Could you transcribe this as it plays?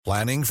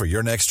Planning for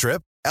your next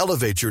trip?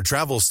 Elevate your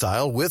travel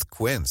style with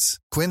Quince.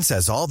 Quince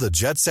has all the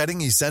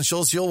jet-setting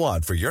essentials you'll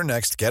want for your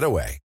next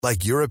getaway,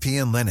 like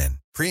European linen,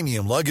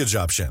 premium luggage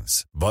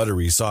options,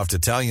 buttery soft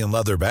Italian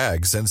leather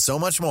bags, and so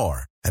much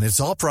more. And it's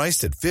all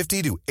priced at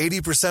 50 to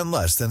 80%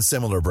 less than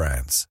similar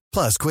brands.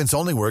 Plus, Quince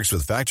only works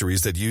with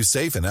factories that use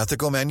safe and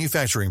ethical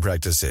manufacturing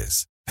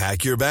practices.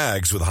 Pack your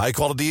bags with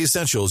high-quality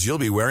essentials you'll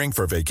be wearing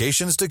for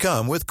vacations to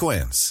come with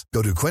Quince.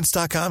 Go to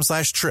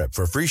quince.com/trip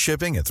for free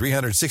shipping and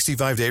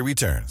 365-day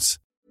returns.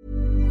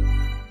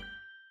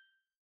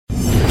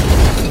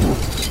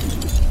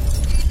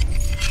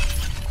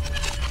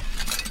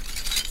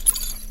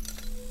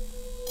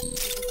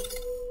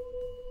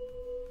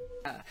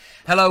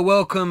 Hello,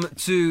 welcome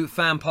to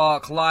Fan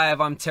Park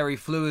Live. I'm Terry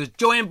Flewers,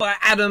 joined by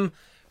Adam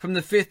from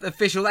the Fifth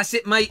Official. That's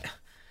it, mate.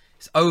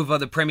 It's over.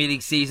 The Premier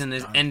League season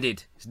has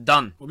ended. It's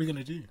done. What are we going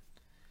to do?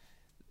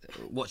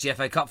 Watch the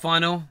FA Cup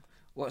final.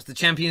 Watch the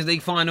Champions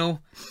League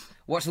final.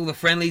 Watch all the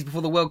friendlies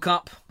before the World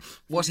Cup.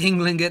 Watch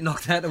England get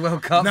knocked out of the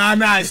World Cup. Nah,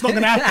 it's not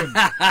going to happen.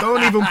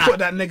 Don't even put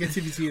that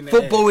negativity in there.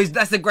 Football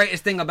that's the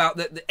greatest thing about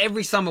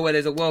every summer where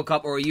there's a World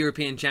Cup or a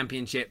European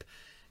Championship.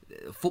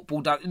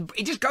 Football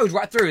it just goes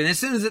right through, and as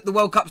soon as the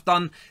World Cup's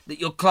done,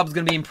 that your club's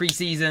going to be in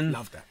pre-season.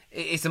 Love that.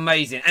 It's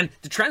amazing. And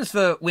the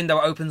transfer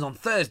window opens on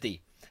Thursday.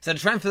 So the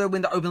transfer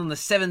window opens on the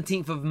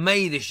 17th of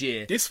May this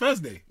year. This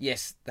Thursday?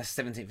 Yes, that's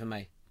 17th of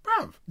May.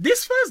 Bruv,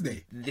 this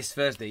Thursday? This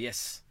Thursday,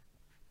 yes.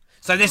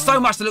 So there's so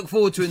much to look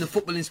forward to in the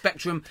footballing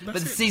spectrum, but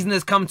the season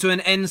has come to an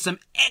end. Some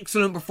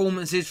excellent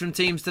performances from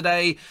teams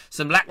today,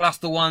 some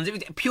lacklustre ones. It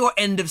was pure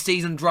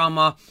end-of-season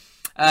drama.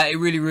 It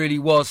really, really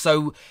was.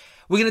 So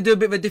we're going to do a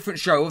bit of a different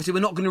show. Obviously,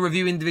 we're not going to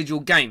review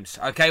individual games,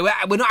 okay?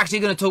 We're not actually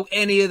going to talk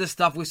any of the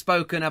stuff we've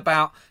spoken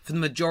about for the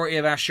majority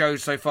of our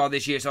shows so far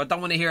this year. So I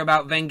don't want to hear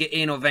about Wenger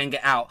in or Wenger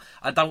out.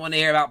 I don't want to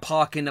hear about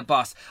parking the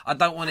bus. I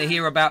don't want to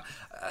hear about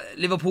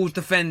Liverpool's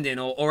defending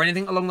or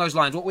anything along those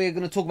lines. What we're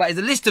going to talk about is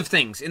a list of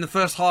things in the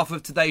first half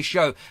of today's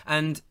show.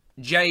 And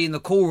Jay in the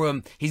call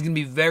room, he's going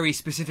to be very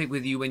specific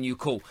with you when you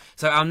call.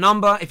 So our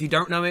number, if you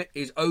don't know it,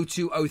 is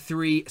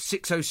 0203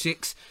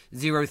 606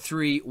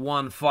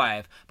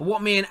 0315. But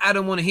what me and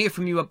Adam want to hear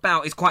from you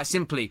about is quite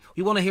simply,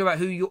 we want to hear about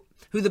who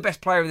the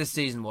best player of this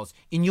season was,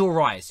 in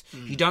your eyes.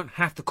 You don't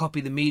have to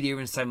copy the media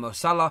and say Mo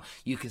Salah.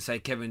 You can say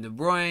Kevin De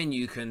Bruyne.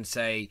 You can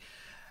say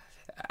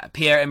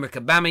Pierre-Emerick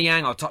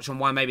Aubameyang. I'll touch on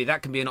why maybe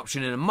that can be an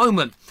option in a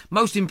moment.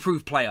 Most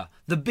improved player,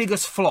 the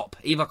biggest flop,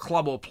 either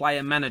club or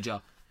player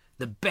manager.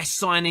 The best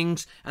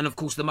signings, and of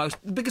course the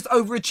biggest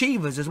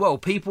overachievers as well.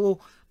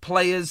 People,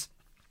 players,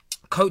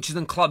 coaches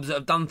and clubs that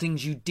have done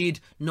things you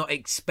did not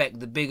expect,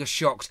 the biggest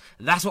shocks.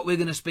 That's what we're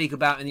going to speak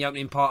about in the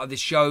opening part of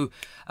this show.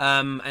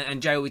 And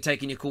Jay will be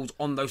taking your calls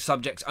on those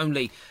subjects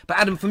only. But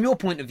Adam, from your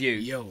point of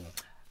view,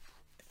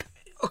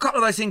 a couple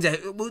of those things there.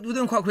 We'll do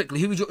them quite quickly.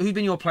 Who's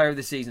been your player of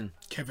the season?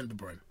 Kevin De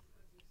Bruyne.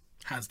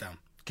 Hands down.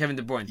 Kevin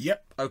De Bruyne.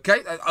 Yep. Okay,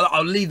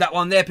 I'll leave that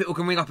one there. People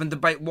can ring up and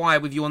debate why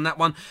with you on that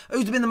one.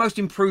 Who's been the most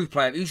improved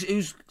player?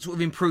 Who's sort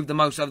of improved the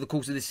most over the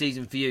course of this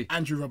season for you?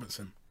 Andrew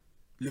Robertson,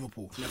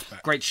 Liverpool, left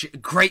back.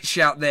 Great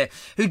shout there.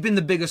 Who's been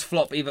the biggest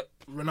flop? Either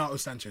Renato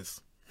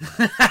Sanchez.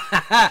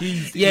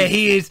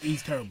 he is.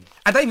 He's terrible.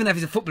 I don't even know if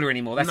he's a footballer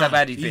anymore. That's how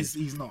bad he's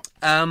been. He's not.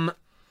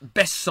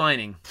 Best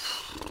signing.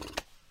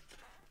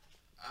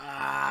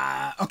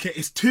 Okay,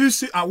 it's too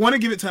soon. I want to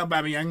give it to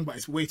Aubameyang, but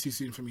it's way too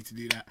soon for me to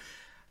do that.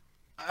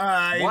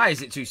 Why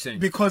is it too soon?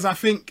 Because I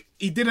think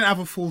he didn't have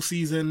a full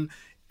season.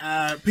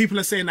 People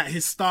are saying that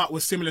his start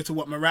was similar to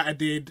what Morata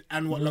did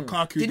and what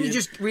Lukaku did. Didn't you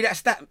just read that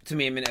stat to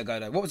me a minute ago,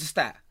 though? What was the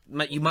stat?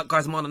 You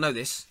guys might not know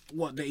this.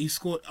 What, that he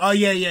scored? Oh,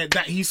 yeah.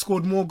 That he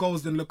scored more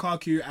goals than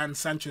Lukaku and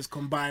Sanchez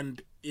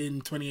combined in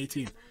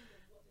 2018.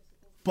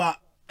 But,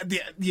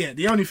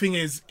 the only thing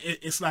is,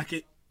 it's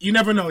like you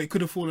never know. It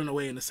could have fallen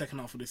away in the second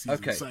half of the season.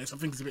 Okay. So I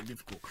think it's a bit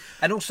difficult.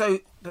 And also,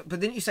 but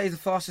didn't you say he's the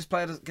fastest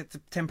player to get to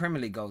 10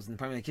 Premier League goals in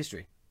Premier League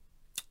history?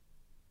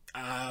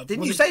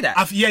 Didn't you say that?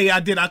 I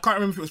did. I can't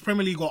remember if it was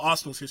Premier League or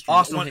Arsenal's history.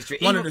 History.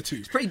 One of the two.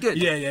 It's pretty good.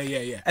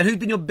 Yeah. And who's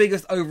been your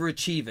biggest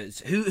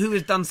overachievers? Who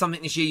has done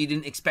something this year you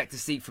didn't expect to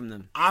see from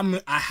them? I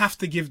have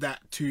to give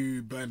that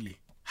to Burnley.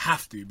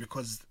 Have to,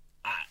 because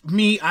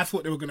I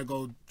thought they were going to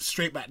go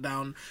straight back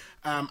down.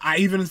 I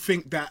even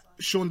think that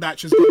Sean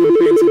Dyche has got them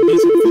playing some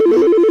decent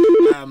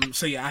football.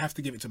 So I have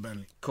to give it to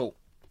Burnley. Cool.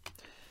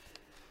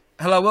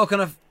 Hello,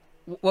 welcome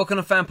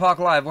to Fan Park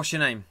Live. What's your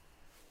name?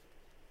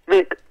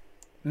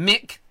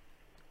 Mick?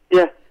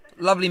 Yeah.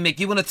 Lovely, Mick.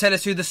 You want to tell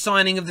us who the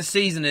signing of the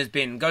season has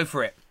been? Go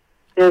for it.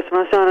 Yes,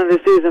 my signing of the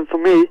season for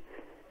me,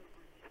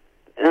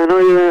 I know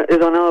is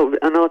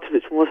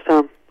Arnautovic from West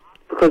Ham,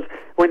 because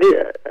when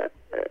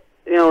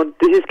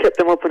he's kept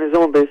them up on his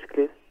own,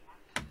 basically.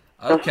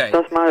 Okay.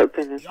 That's my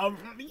opinion.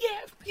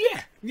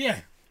 Yeah.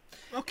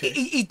 Okay.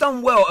 He's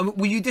done well. I mean,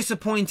 were you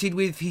disappointed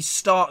with his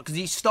start? Because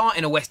his start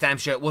in a West Ham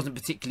shirt wasn't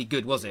particularly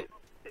good, was it?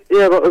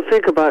 Yeah, but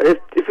think about it.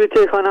 If you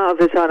take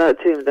Arnautovic out of that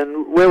team,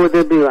 then where would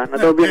they be right now?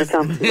 They'll be in the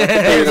Champions League.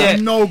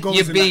 There's no goals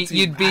in that team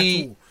You'd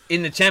be at all.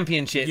 in the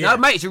Championship. Yeah. No,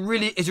 mate,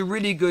 it's a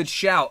really good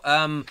shout.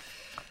 I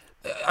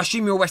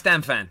assume you're a West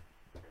Ham fan.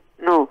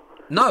 No.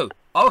 No.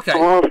 Okay. I'm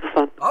an Arsenal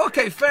fan.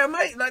 Okay, fair,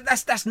 mate. Like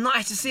that's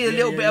nice to see a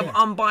little bit of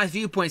unbiased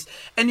viewpoints.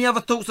 Any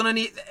other thoughts on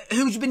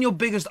who's been your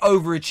biggest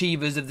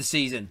overachievers of the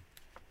season?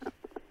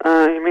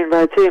 You mean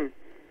by a team?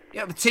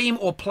 Yeah, the team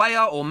or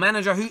player or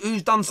manager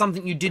who's done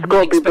something you did It's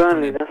not got to be expect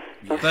from Burnley. him.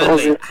 That's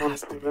Burnley. the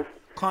obvious one.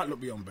 Can't look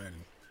beyond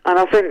Burnley. And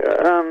I think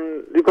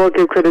you got to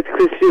give credit to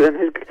Chris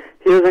Hughton.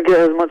 He doesn't get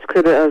as much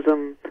credit as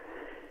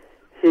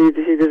he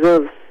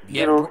deserves.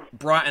 Yeah, You know.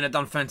 Brighton have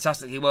done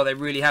fantastically well. They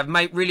really have.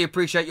 Mate, really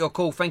appreciate your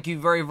call. Thank you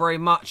very, very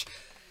much.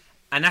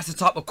 And that's the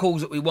type of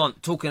calls that we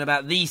want, talking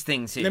about these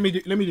things here. Let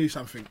me do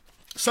something.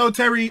 So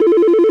Terry,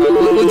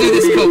 We'll do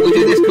this call. We'll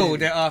do this call. We'll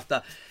do it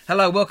after.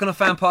 Hello, welcome to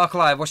Fan Park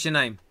Live. What's your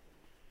name?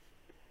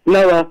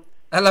 Noah.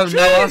 Hello,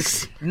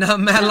 Jeez. Noah. No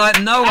man like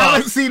I Noah.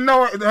 haven't seen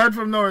heard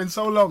from Noah in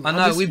so long. I know.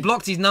 Honestly. We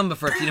blocked his number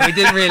for a few. We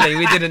didn't really.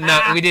 We didn't know.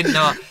 We didn't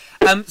know.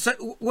 So,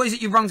 what is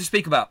it you rung to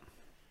speak about?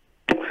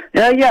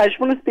 Yeah, I just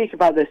want to speak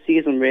about this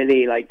season,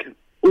 really, like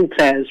all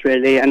players,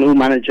 really, and all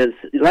managers,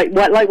 like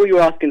what you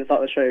were asking at the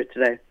start of the show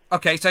today.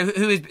 Okay, so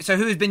who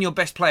has been your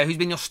best player? Who's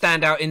been your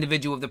standout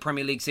individual of the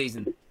Premier League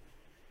season?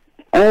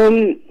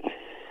 There's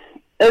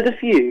a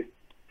few.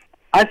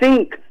 I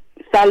think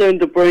Salah and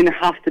De Bruyne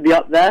have to be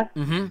up there.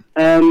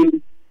 Mm-hmm.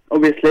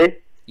 Obviously.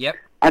 Yep.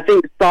 I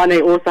think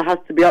Sane also has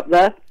to be up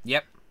there.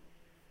 Yep.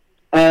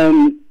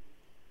 I'm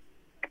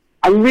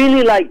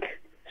really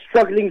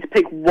struggling to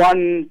pick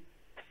one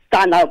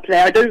standout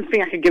player. I don't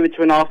think I could give it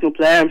to an Arsenal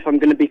player, if I'm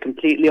going to be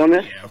completely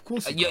honest. Yeah, of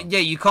course.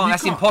 You can't.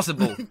 That's can't.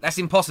 impossible. That's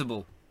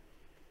impossible.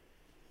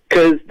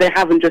 Because they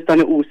haven't just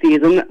done it all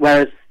season,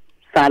 whereas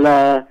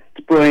Salah,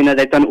 De Bruyne,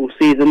 they've done it all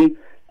season.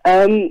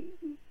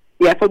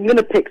 If I'm going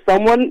to pick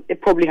someone,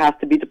 it probably has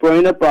to be De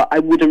Bruyne, but I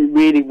wouldn't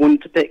really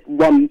want to pick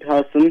one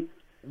person.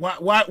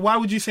 Why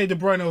would you say De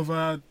Bruyne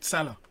over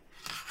Salah?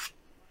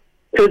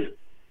 Because,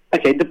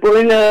 De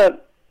Bruyne,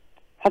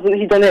 hasn't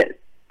he done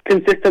it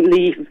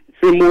consistently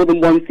through more than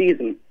one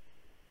season?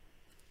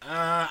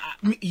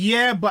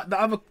 Yeah, but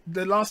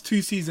the last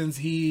 2 seasons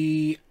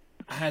he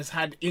has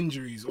had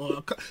injuries,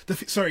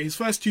 his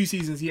first 2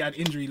 seasons he had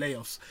injury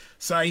layoffs,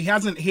 so he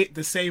hasn't hit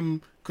the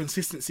same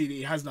consistency that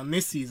he has done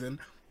this season.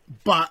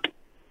 But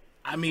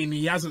I mean,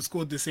 he hasn't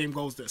scored the same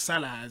goals that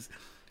Salah has.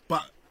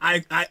 But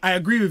I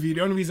agree with you.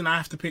 The only reason I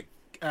have to pick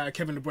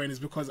Kevin De Bruyne is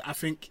because I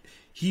think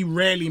he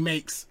rarely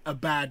makes a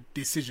bad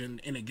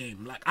decision in a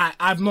game. Like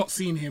I've not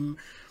seen him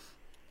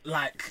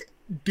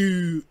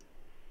do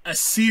a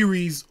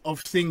series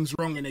of things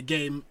wrong in a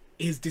game.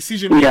 His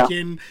decision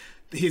making,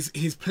 his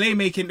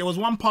playmaking. There was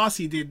one pass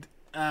he did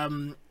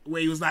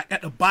where he was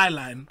at the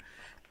byline,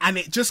 and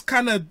it just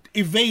kind of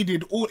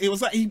evaded all. It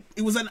was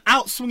it was an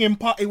outswinging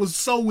part. It was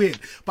so weird.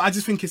 But I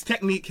just think his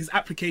technique, his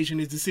application,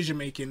 his decision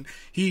making.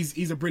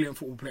 He's a brilliant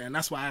football player, and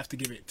that's why I have to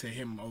give it to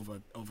him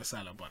over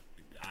Salah. But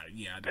I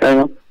don't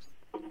know.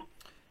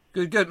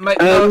 Good, mate.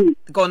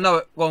 Go on,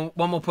 Noah. Go on,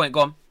 one more point.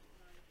 Go on.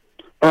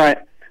 All right.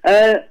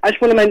 I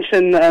just want to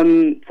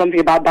mention something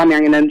about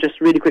Aubameyang, and then just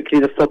really quickly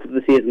the flop of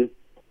the season.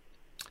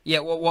 Yeah.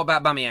 What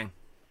about Aubameyang?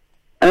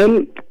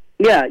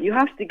 Yeah, you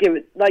have to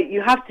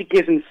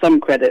give him some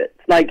credit.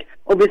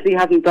 Obviously he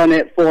hasn't done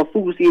it for a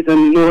full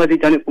season, nor has he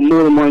done it for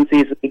more than one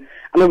season.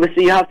 And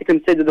obviously you have to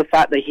consider the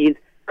fact that he's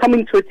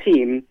coming to a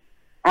team,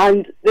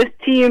 and this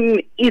team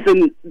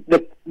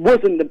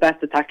wasn't the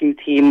best attacking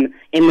team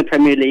in the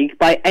Premier League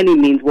by any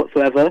means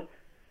whatsoever.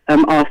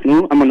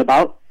 Arsenal, I'm on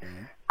about.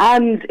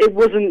 And it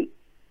wasn't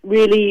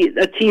really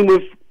a team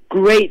with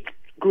great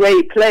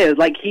players.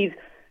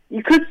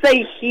 You could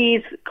say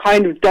he's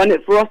kind of done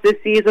it for us this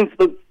season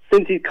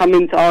since he's come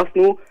into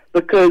Arsenal,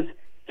 because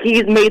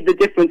he's made the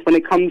difference when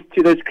it comes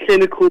to those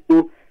clinical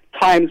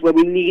times where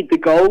we need the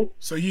goal.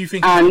 So you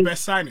think he's the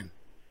best signing?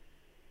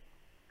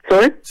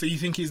 Sorry? So you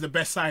think he's the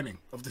best signing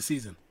of the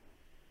season?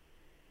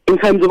 In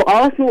terms of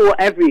Arsenal or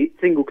every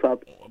single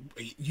club?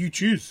 You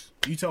choose.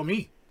 You tell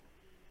me.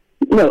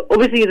 No,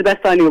 obviously he's the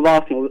best signing of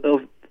Arsenal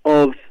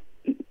of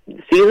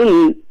the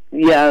season.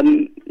 Yeah,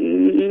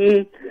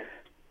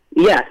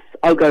 yes,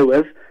 I'll go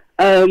with.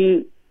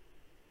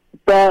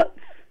 But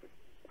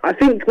I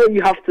think what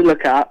you have to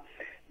look at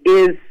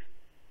is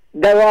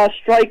there are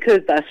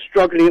strikers that are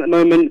struggling at the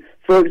moment.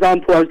 For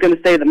example, I was going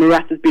to say that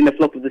Morata's been the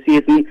flop of the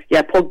season.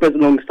 Yeah, Pogba's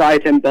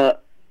alongside him,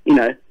 but,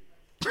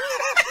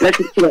 let's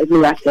just put it as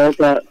Morata.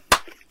 But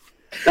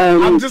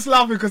I'm just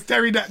laughing because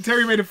Terry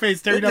made a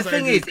face. The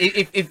thing is,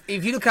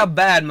 if you look how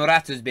bad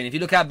Morata's been, if you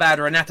look how bad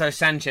Renato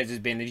Sanchez has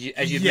been,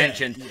 as you've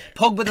mentioned,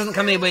 Pogba doesn't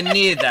come anywhere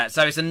near that,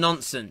 so it's a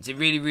nonsense. It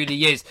really,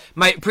 really is.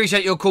 Mate,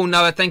 appreciate your call,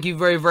 Noah. Thank you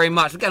very, very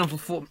much. We're getting on for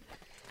 4...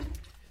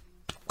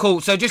 Cool.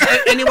 So just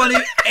anyone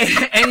who,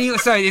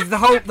 sorry, the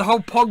whole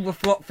Pogba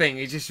flop thing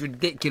is just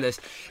ridiculous.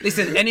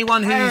 Listen,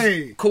 anyone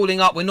who's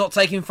calling up, we're not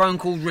taking phone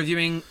calls,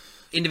 reviewing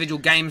individual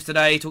games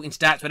today, talking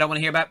stats. We don't want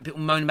to hear about people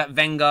moaning about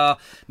Wenger,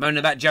 moaning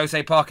about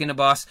Jose parking the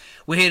bus.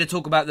 We're here to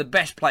talk about the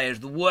best players,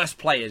 the worst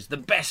players, the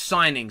best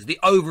signings, the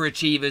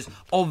overachievers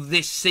of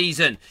this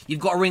season.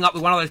 You've got to ring up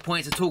with one of those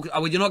points to talk.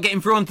 You're not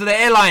getting through onto the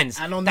airlines.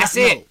 And on that's that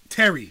it. Note,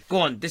 Terry, go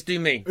on, just do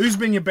me. Who's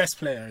been your best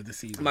player of the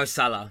season? Mo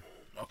Salah.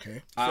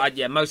 Okay.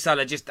 Yeah, Mo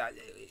Salah just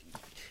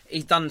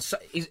he's done.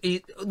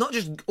 He's not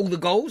just all the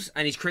goals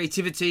and his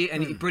creativity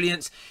and his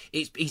brilliance.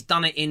 He's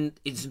done it in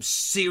some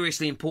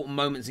seriously important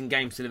moments in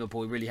games to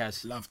Liverpool. He really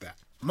has. Love that.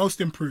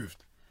 Most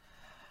improved.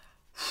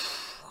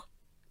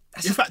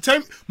 In fact,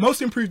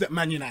 most improved at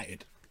Man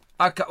United.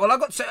 Okay, well,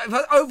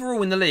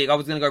 overall in the league, I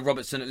was going to go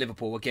Robertson at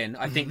Liverpool again.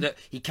 I think that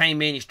he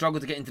came in, he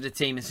struggled to get into the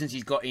team, and since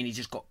he's got in, he's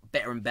just got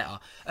better and better.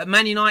 At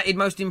Man United,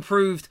 most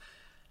improved,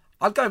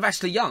 I'd go with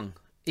Ashley Young.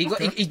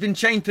 He's been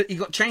changed. He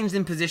got changed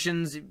in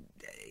positions.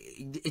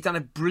 He's done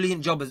a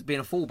brilliant job as being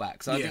a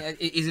fullback. So I think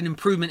it's an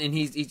improvement in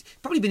he's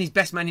probably been his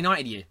best Man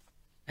United year.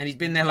 And he's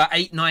been there like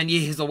 8-9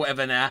 years or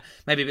whatever now.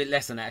 Maybe a bit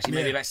less than that, actually.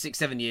 Maybe about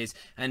 6-7 years.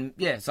 And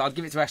yeah, so I'd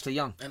give it to Ashley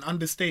Young. And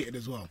understated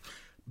as well.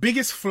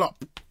 Biggest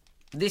flop.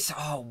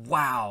 Oh,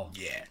 wow.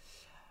 Yeah.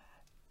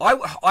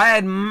 I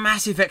had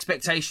massive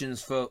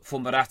expectations for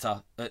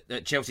Morata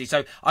at Chelsea.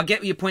 So I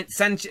get your point.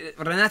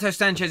 Renato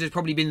Sanchez has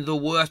probably been the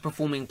worst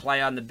performing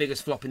player and the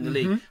biggest flop in the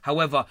league.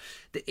 However,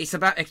 it's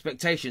about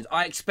expectations.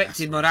 I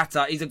expected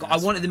Morata. I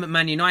wanted him at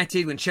Man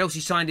United. When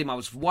Chelsea signed him, I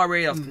was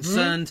worried. I was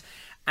concerned.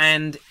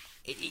 And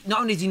not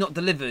only is he not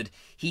delivered,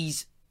 he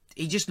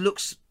just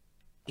looks...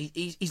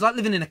 He's like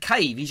living in a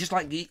cave. He's just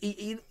like...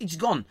 He's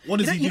gone. What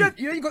does he do?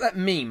 You got that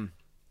meme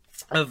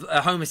of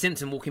Homer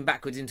Simpson walking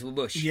backwards into a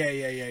bush. Yeah.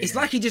 It's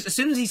like he just, as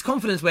soon as his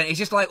confidence went, it's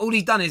just like all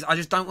he's done is, I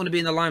just don't want to be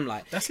in the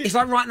limelight. That's it. It's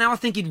like right now, I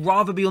think he'd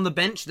rather be on the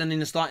bench than in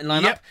the starting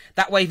lineup. Yep.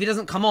 That way, if he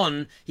doesn't come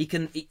on, he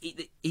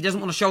doesn't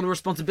want to shoulder the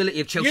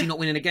responsibility of Chelsea not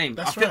winning a game.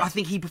 I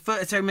think he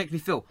preferred to make me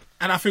feel.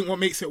 And I think what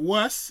makes it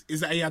worse is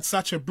that he had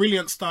such a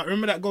brilliant start.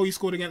 Remember that goal he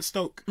scored against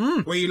Stoke,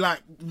 where he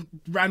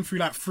ran through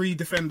 3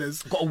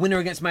 defenders. Got a winner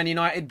against Man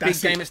United, big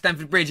game at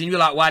Stamford Bridge, and you're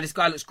like, wow, this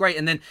guy looks great.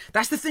 And then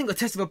that's the thing, the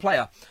test of a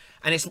player.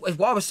 And it's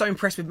why I was so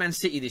impressed with Man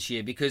City this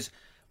year, because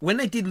when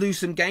they did lose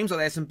some games or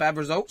they had some bad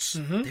results,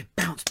 they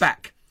bounced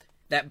back.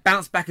 That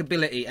bounce back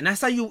ability. And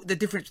that's the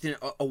difference between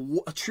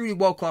a truly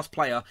world-class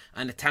player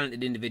and a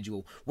talented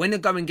individual. When the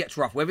going gets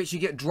rough, whether it's you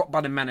get dropped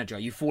by the manager,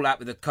 you fall out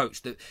with the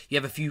coach, that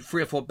you have 3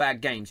 or 4 bad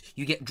games,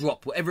 you get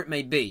dropped, whatever it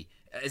may be.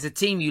 As a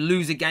team, you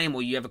lose a game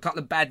or you have a couple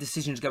of bad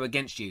decisions go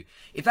against you.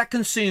 If that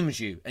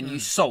consumes you and you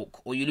sulk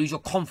or you lose your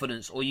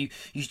confidence or you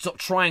stop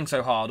trying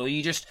so hard or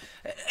you just...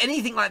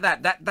 Anything like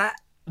that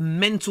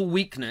mental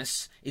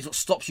weakness is what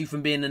stops you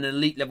from being an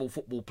elite level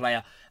football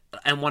player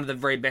and one of the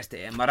very best at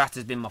it. And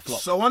Morata's been my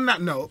flop. So on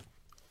that note,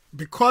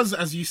 because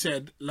as you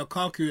said,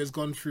 Lukaku has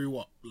gone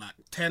through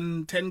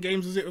 10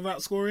 games, is it,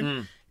 without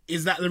scoring?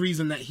 Is that the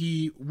reason that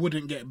he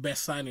wouldn't get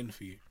best signing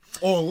for you?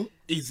 Or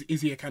is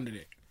he a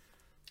candidate?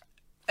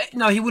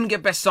 No, he wouldn't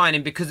get best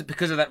signing because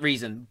of that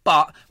reason.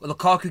 But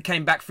Lukaku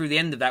came back through the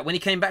end of that. When he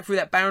came back through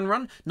that Bayern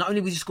run, not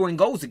only was he scoring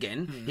goals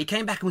again, he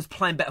came back and was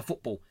playing better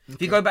football. Okay.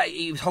 If you go back,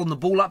 he was holding the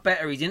ball up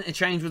better, his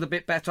interchange was a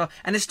bit better.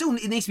 And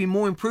it needs to be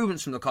more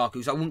improvements from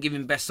Lukaku, so I wouldn't give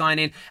him best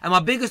signing. And my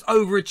biggest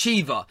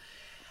overachiever,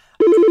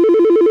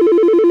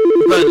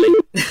 Burnley.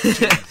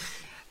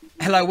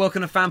 Hello,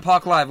 welcome to Fan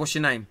Park Live. What's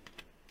your name?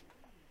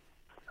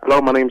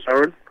 Hello, my name's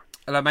Aaron.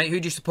 Hello, mate. Who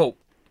do you support?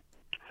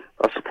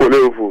 I support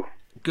Liverpool.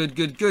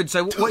 Good.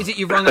 So what is it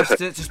you've rung us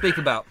to speak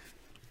about?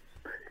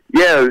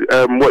 Yeah,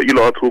 what you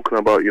lot are talking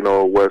about,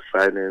 worst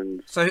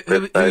signings. So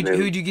who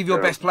do you give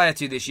your best player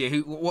to this year?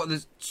 What are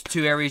the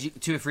 2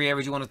 or 3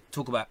 areas you want to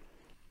talk about?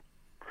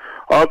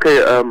 Okay,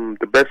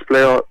 the best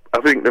player, I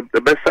think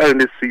the best signing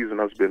this season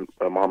has been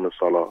Mohamed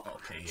Salah.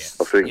 Okay,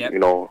 yes. I think,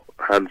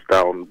 hands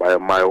down by a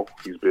mile,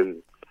 he's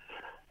been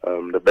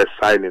the best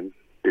signing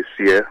this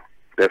year,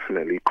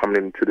 definitely.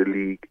 Coming into the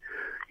league,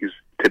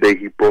 today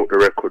he broke the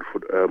record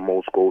for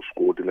most goals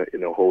scored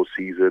in a whole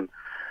season.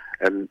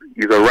 And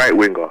he's a right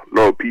winger. A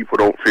lot of people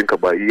don't think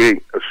about it. He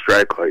ain't a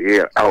striker. He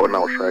ain't out and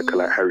out striker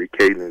like Harry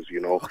Kane is,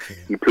 Okay.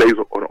 He plays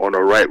on a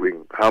right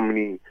wing. I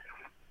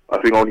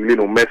think only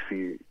Lionel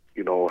Messi,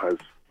 has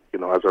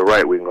as a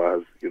right winger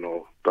has,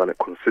 done it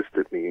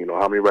consistently.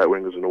 How many right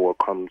wingers in the world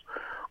come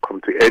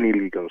to any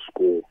league and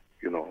score,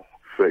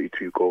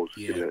 32 goals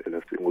in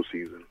a single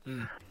season.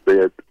 But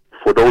yeah,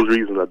 for those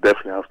reasons, I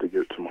definitely have to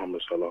give it to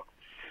Mohamed Salah.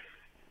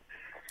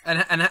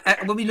 And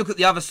when we look at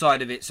the other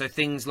side of it, so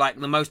things like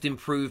the most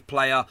improved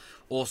player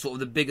or sort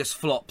of the biggest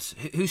flops,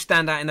 who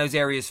stand out in those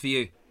areas for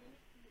you?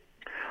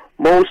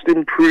 Most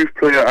improved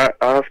player,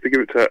 I have to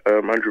give it to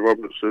Andrew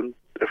Robertson,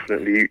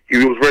 definitely. He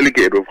was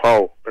relegated with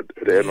Hull at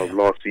the end of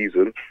last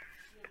season.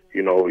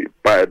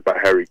 Battered by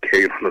Harry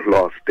Kane on the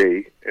last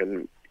day.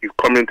 And he's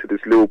come into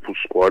this Liverpool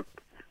squad.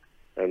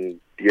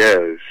 And yeah,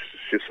 it's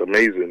just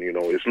amazing,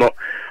 It's not...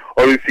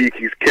 Obviously,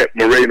 he's kept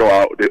Moreno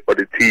out of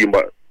the team,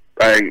 but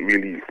I ain't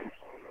really...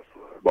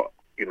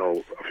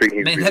 I think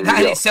he's that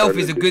in itself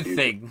is a good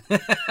thing.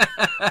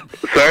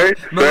 Sorry?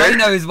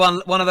 Moreno is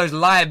one of those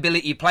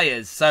liability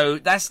players, so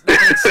that in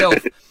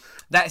itself,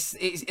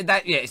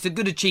 it's a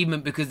good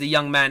achievement because the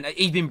young man,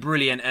 he's been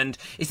brilliant, and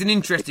it's an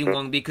interesting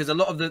one because a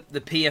lot of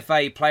the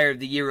PFA Player of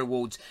the Year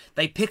awards,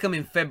 they pick them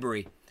in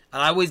February.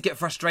 And I always get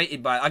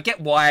frustrated by it. I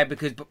get why,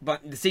 because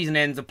but the season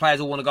ends, the players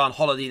all want to go on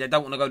holiday. They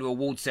don't want to go to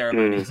award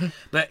ceremonies.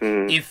 But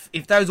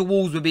if those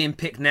awards were being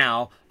picked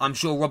now, I'm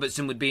sure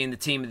Robertson would be in the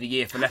team of the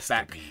year for left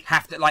back.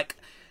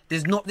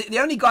 There's not the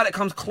only guy that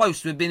comes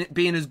close to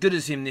being as good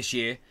as him this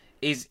year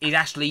is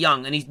Ashley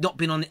Young, and he's not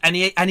been on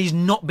he's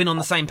not been on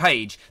the same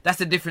page. That's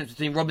the difference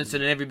between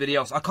Robinson and everybody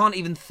else. I can't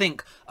even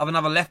think of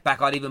another left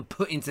back I'd even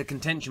put into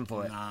contention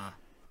for it.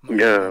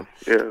 Yeah,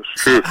 it's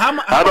true. How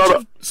much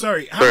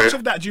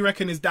of that do you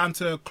reckon is down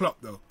to Klopp,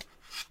 though?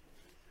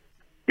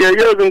 Yeah,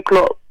 Jurgen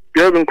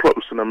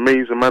Klopp's an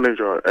amazing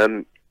manager,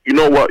 and you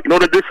know what? You know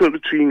the difference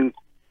between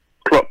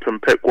Klopp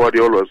and Pep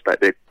Guardiola is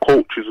that they're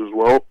coaches as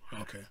well.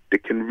 Okay. They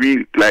can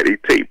really, like, they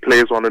take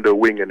players under their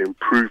wing and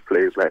improve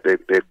players. Like they're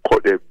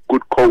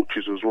good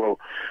coaches as well.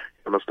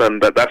 You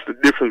understand that? That's the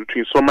difference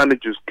between some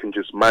managers can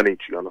just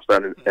manage. You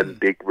understand, and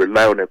they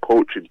rely on their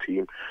coaching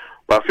team.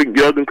 But I think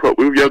Jurgen Klopp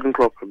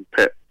and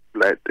Pep,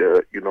 like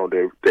they're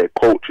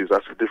coaches.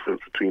 That's the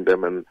difference between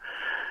them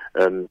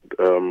and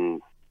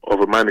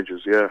other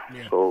managers. Yeah.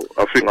 So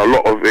I think a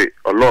lot of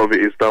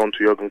it is down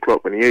to Jurgen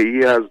Klopp, and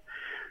he has,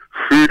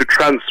 through the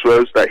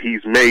transfers that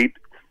he's made,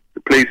 the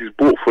players he's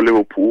bought for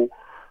Liverpool.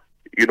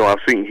 You know, I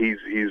think his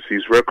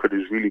record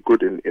is really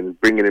good in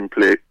bringing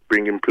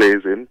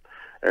players in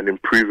and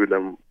improving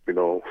them. You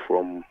know,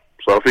 so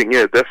I think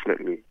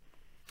definitely.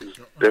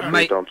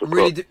 Mate, down to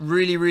Klopp.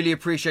 really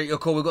appreciate your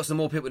call. We've got some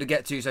more people to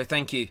get to, so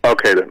thank you.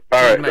 Okay then.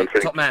 All right, mate.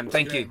 then, Top man.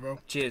 Thank you. Bro.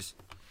 Cheers.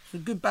 It's a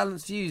good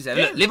balance to use there.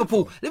 Look,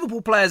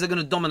 Liverpool players are going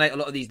to dominate a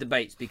lot of these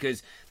debates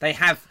because they've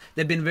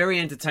been very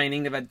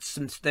entertaining.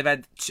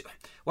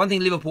 One thing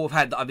Liverpool have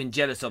had that I've been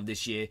jealous of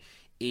this year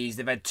is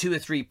they've had 2 or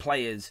 3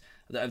 players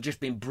that have just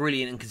been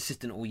brilliant and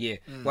consistent all year.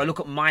 When I look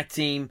at my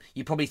team,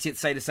 you probably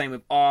say the same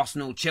with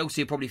Arsenal.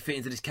 Chelsea will probably fit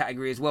into this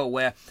category as well,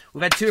 where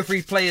we've had 2 or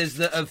 3 players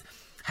that have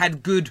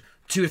had good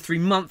 2 or 3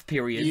 month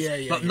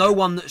periods, but no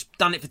one that's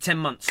done it for 10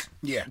 months.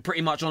 Yeah,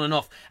 pretty much on and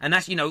off. And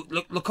that's,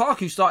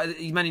 Lukaku started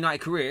his Man United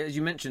career, as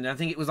you mentioned. I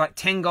think it was like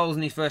 10 goals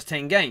in his first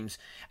 10 games,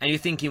 and you're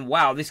thinking,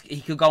 wow,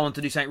 he could go on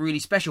to do something really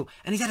special.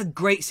 And he's had a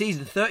great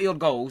season, 30 odd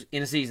goals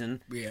in a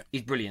season. Yeah,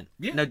 he's brilliant.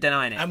 Yeah. No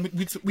denying it. And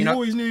we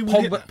always knew he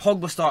would get that.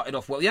 Pogba started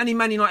off well. The only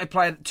Man United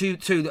player two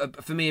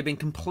that for me have been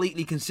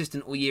completely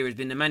consistent all year has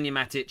been Nemanja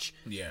Matic,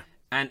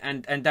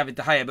 and David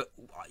De Gea, but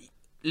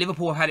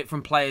Liverpool have had it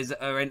from players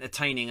that are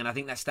entertaining, and I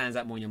think that stands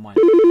out more in your mind.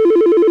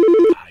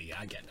 Yeah,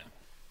 I get that.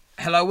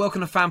 Hello,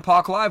 welcome to Fan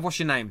Park Live. What's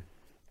your name?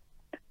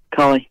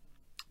 Kai.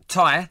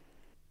 Ty?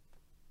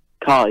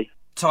 Kai.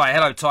 Ty,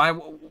 hello Ty.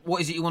 What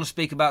is it you want to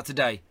speak about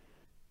today?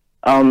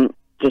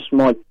 Just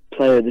my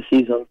player of the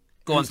season.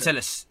 Go on, tell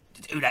us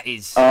who that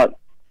is. Nemanja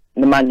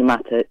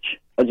Matic.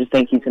 I just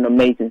think he's an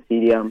amazing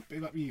CDM.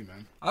 Big up you,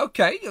 man.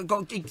 Okay,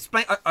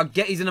 explain. I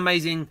get he's an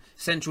amazing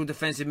central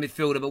defensive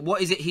midfielder, but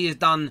what is it he has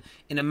done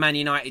in a Man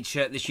United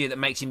shirt this year that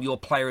makes him your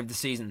player of the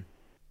season?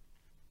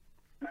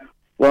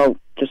 Well,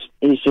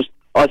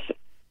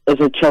 as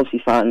a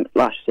Chelsea fan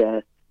last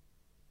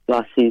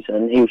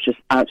season, he was just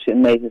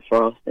absolutely amazing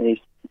for us, and he's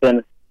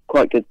been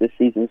quite good this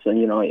season for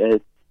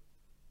United.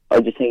 I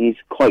just think he's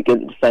quite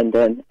good at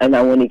defending, and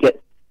then when he gets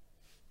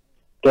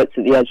to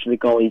the edge of the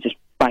goal, he just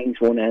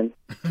bangs one in,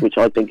 which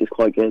I think is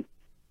quite good.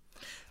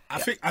 I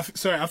think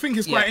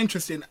it's quite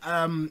interesting.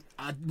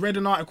 I read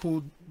an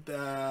article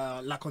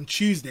on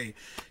Tuesday.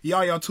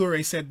 Yaya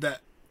Toure said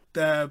that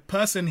the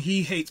person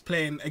he hates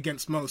playing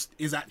against most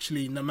is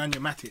actually Nemanja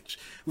Matic,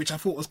 which I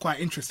thought was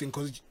quite interesting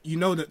because you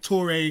know that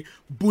Toure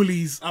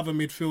bullies other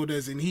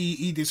midfielders and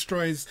he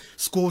destroys,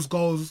 scores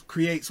goals,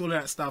 creates all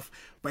of that stuff.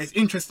 But it's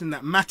interesting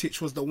that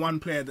Matic was the one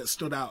player that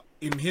stood out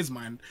in his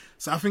mind.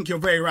 So I think you're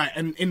very right.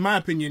 And in my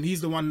opinion, he's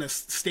the one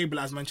that's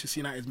stabilised Manchester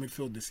United's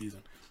midfield this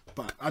season.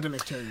 But I don't know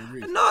if Terry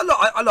agrees. No, look,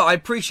 I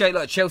appreciate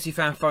a Chelsea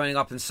fan phoning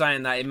up and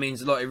saying that. It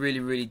means a lot. It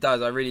really, really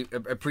does. I really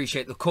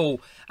appreciate the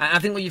call. And I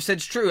think what you've said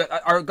is true.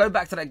 I go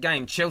back to that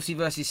game, Chelsea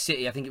versus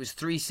City. I think it was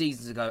 3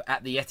 seasons ago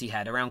at the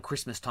Etihad, around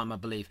Christmas time, I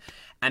believe.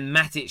 And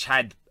Matic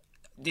had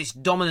this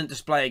dominant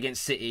display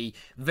against City.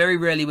 Very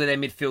rarely were their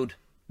midfield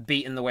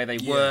beaten the way they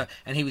were,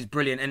 and he was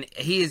brilliant. And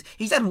he's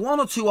had 1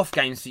 or 2 off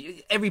games.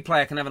 Every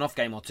player can have an off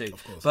game or 2.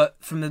 Of course. But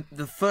from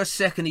the first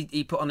second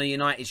he put on a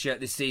United shirt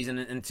this season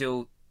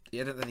until...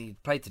 I don't think he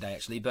played today,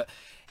 actually, but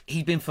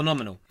he's been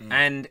phenomenal.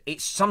 And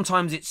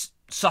sometimes it's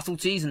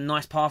subtleties and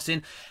nice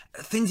passing.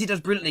 Things he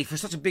does brilliantly for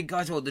such a big guy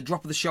as well, the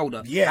drop of the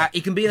shoulder. Yeah.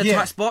 He can be in a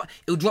tight spot,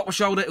 he'll drop a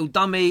shoulder, he'll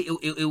dummy,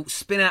 he'll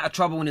spin out of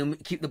trouble and he'll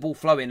keep the ball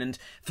flowing. And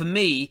for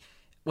me,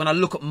 when I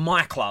look at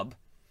my club,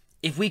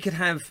 if we could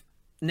have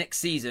next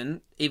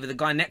season either the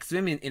guy next to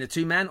him in a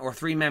 2-man or a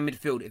 3-man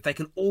midfield, if they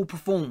can all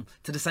perform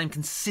to the same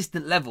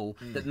consistent level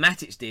that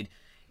Matic did,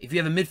 if you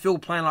have a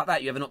midfield playing like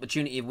that, you have an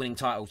opportunity of winning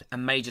titles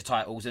and major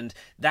titles. And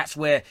that's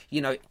where,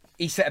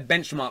 he set a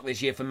benchmark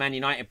this year for Man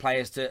United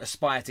players to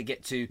aspire to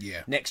get to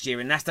next year,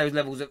 and that's those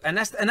levels of, and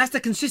that's the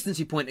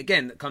consistency point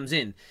again that comes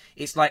in.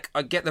 It's like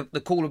I get the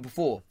caller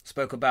before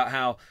spoke about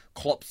how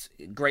Klopp's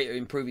great at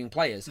improving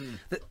players.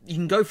 That you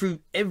can go through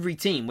every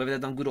team, whether they've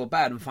done good or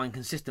bad, and find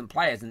consistent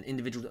players and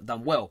individuals that have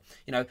done well.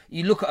 You know,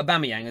 you look at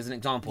Aubameyang as an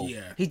example.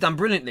 He's done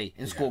brilliantly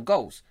and scored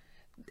goals.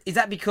 Is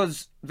that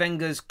because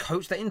Wenger's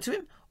coached that into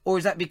him, or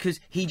is that because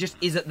he just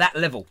is at that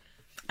level?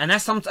 And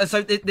that's so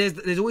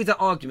there's always that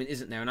argument,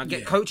 isn't there? And I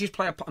get coaches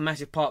play a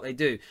massive part, they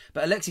do.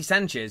 But Alexis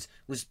Sanchez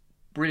was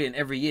brilliant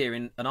every year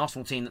in an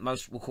Arsenal team that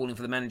most were calling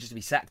for the manager to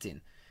be sacked in.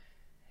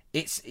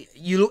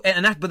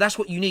 But that's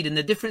what you need. And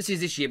the difference is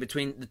this year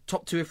between the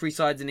top 2 or 3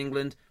 sides in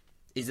England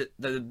is that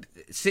the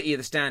City are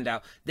the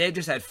standout. They've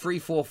just had 3,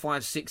 4,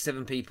 5, 6,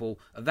 7 people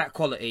of that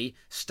quality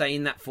stay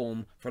in that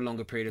form for a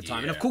longer period of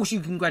time. And of course you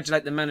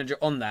congratulate the manager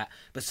on that,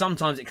 but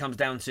sometimes it comes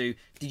down to,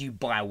 did you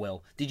buy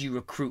well? Did you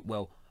recruit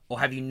well? Or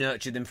have you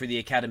nurtured them through the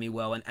academy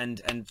well?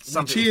 And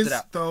something Which is, stood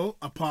out. though,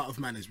 a part of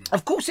management.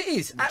 Of course it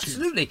is.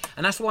 Absolutely.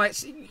 And that's why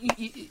it's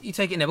you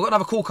take it in there. We've got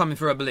another call coming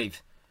through, I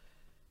believe.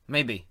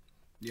 Maybe.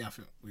 Yeah, I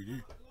think we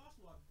do.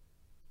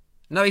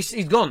 No,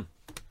 he's gone.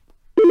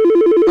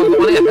 Oh,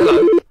 one here.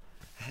 Hello.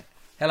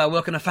 Hello,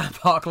 welcome to Fan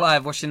Park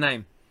Live. What's your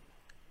name?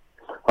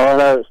 Oh,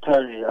 hello, it's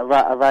Tony.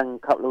 I rang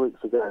a couple of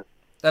weeks ago.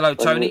 Hello,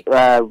 Tony.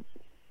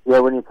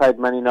 When you played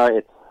Man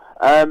United.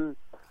 I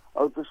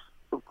would just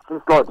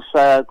like to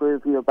say I agree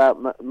with you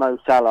about Mo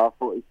Salah. I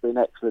thought he's been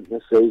excellent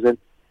this season.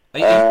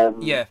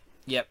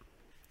 Yep.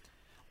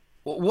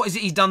 What is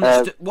it he's done?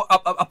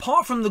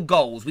 Apart from the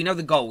goals, we know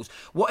the goals.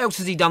 What else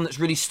has he done that's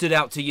really stood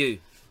out to you?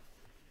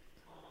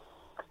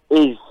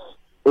 His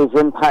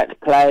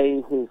impact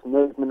play, his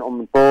movement on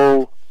the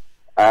ball,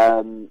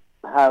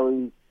 how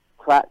he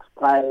tracks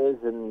players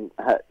and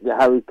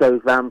how he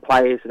goes around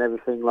players and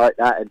everything like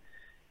that. And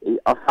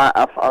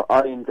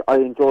I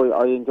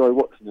enjoy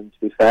watching him. To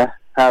be fair,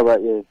 how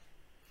about you?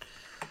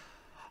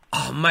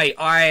 Oh, mate,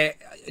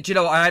 do you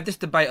know what? I had this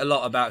debate a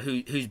lot about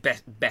who's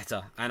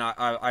better, and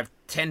I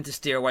tend to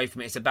steer away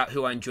from it. It's about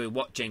who I enjoy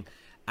watching,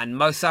 and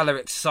Mo Salah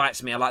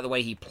excites me. I like the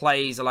way he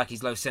plays. I like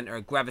his low centre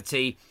of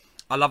gravity.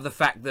 I love the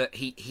fact that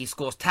he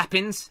scores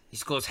tap-ins, he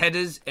scores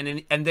headers,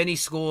 and then he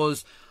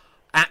scores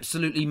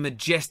absolutely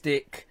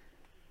majestic,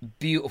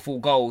 beautiful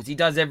goals. He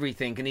does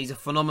everything, and he's a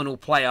phenomenal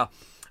player.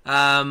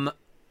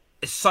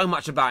 There's so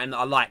much about him that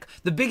I like.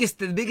 The biggest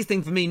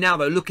thing for me now,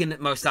 though, looking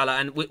at Mo Salah,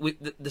 and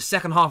the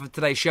second half of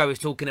today's show is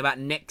talking about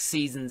next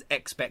season's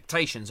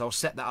expectations. I'll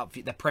set that up,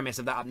 the premise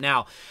of that up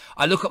now.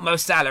 I look at Mo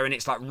Salah, and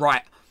it's like,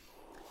 right,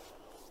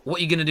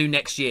 what are you going to do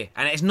next year?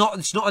 And it's not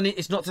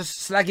to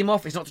slag him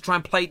off. It's not to try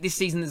and play. This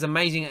season is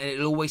amazing, and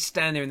it'll always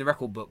stand there in the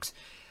record books.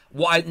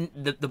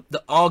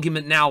 The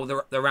argument now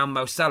around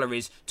Mo Salah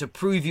is to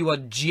prove you are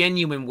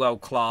genuine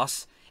world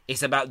class.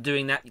 It's about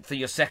doing that for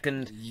your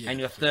second and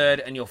your third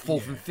and your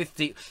fourth and fifth.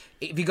 If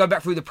you go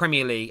back through the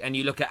Premier League and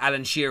you look at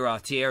Alan Shearer,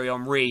 Thierry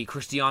Henry,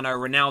 Cristiano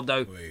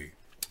Ronaldo,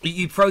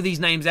 you throw these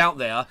names out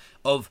there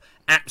of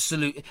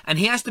absolute, and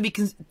he has to be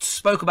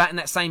spoke about in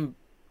that same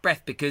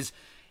breath because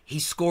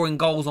he's scoring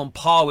goals on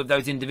par with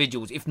those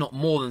individuals, if not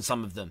more than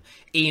some of them.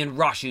 Ian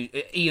Rush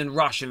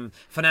and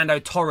Fernando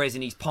Torres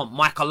in his pomp,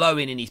 Michael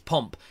Owen in his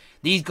pomp.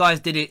 These guys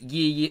did it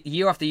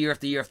year after year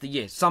after year after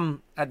year.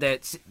 Some had their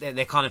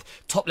kind of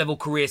top-level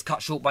careers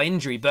cut short by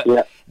injury, but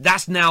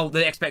that's now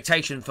the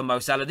expectation for Mo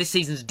Salah. This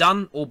season's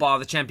done, all bar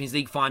the Champions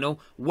League final.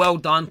 Well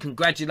done,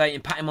 congratulate him,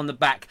 pat him on the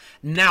back.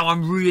 Now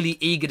I'm really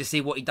eager to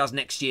see what he does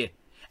next year.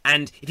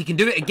 And if he can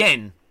do it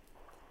again,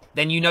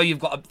 then you know you've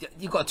got a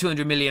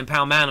 £200 million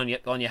man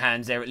on your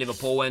hands there at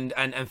Liverpool, and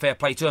fair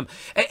play to him.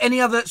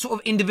 Any other sort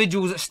of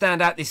individuals that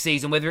stand out this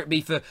season, whether it be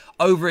for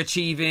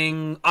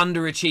overachieving,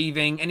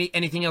 underachieving,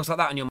 anything else like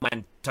that on your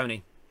mind,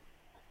 Tony?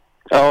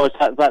 Oh, it's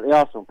about the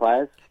Arsenal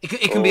players.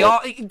 It can be.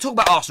 You can talk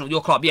about Arsenal,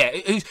 your club. Yeah,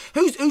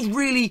 who's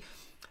really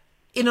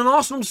in an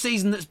Arsenal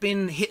season that's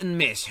been hit and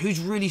miss? Who's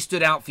really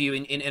stood out for you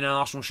in an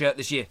Arsenal shirt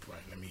this year?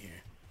 Right, let me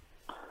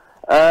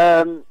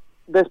hear.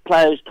 This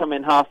player's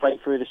coming halfway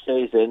through the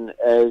season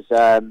is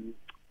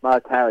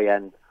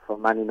Mkhitaryan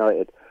from Man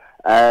United.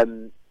 I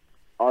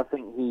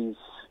think he's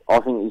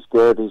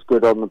good. He's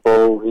good on the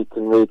ball. He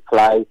can read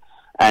play,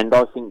 and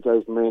I think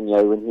Jose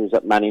Mourinho, when he was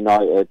at Man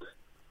United,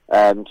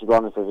 to be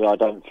honest with you, I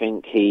don't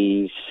think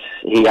he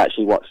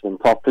actually watched him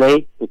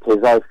properly,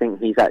 because I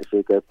think he's actually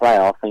a good player.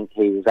 I think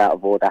he was out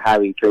of order how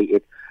he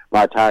treated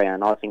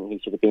Mkhitaryan. I think he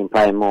should have been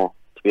playing more,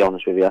 to be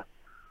honest with you.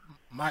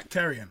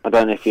 Mkhitaryan. I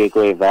don't know if you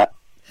agree with that.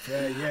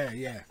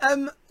 Yeah.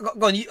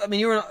 Go on.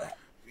 You're.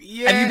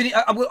 Yeah. Have you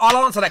been?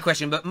 I'll answer that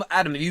question. But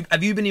Adam,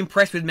 have you been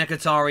impressed with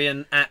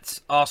Mkhitaryan at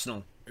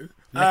Arsenal?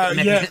 I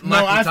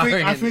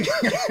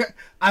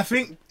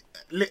think,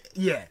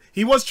 yeah,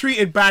 he was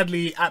treated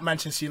badly at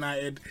Manchester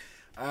United,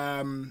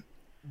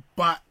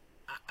 but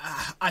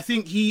I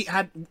think he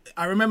had.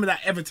 I remember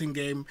that Everton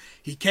game.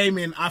 He came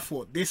in. I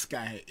thought, this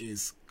guy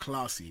is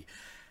classy,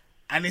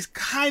 and it's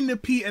kind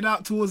of petered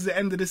out towards the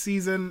end of the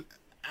season.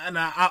 And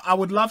I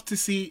would love to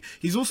see.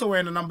 He's also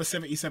wearing a number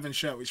 77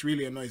 shirt, which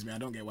really annoys me. I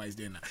don't get why he's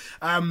doing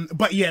that.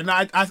 But yeah,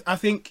 no, I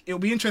think it'll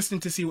be interesting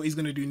to see what he's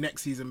going to do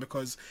next season,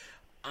 because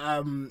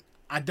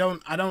I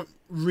don't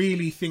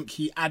really think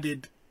he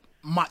added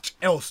much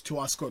else to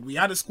our squad. We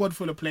had a squad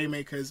full of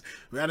playmakers.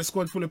 We had a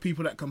squad full of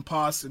people that can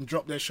pass and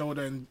drop their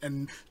shoulder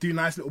and do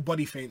nice little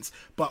body feints.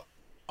 But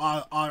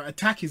our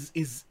attack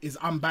is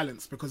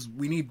unbalanced, because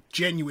we need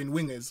genuine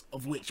wingers,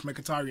 of which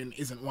Mkhitaryan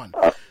isn't one.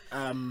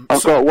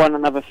 I've got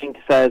another thing to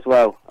say as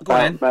well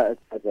about Mesut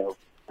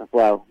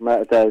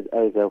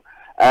Ozil.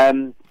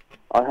 I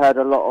heard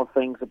a lot of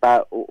things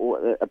about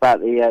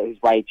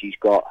his wage he's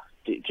got.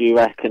 Do you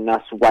reckon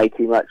that's way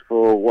too much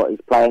for what he's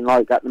playing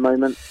like at the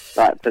moment?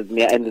 Like for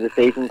the end of the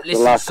season? Listen, the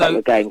last couple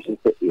of games, he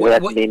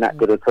hasn't been that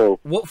good at all.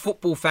 What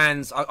football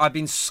fans... I've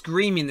been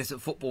screaming this at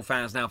football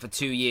fans now for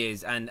 2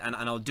 years, and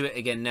I'll do it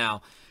again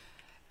now.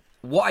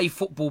 What a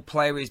football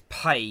player is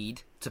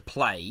paid to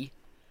play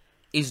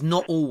is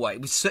not always...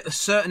 With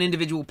certain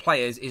individual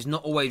players is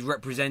not always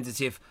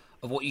representative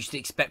of what you should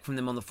expect from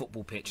them on the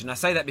football pitch. And I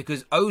say that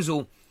because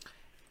Ozil,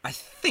 I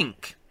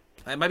think...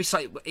 maybe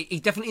slightly, he's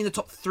definitely in the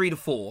top 3 to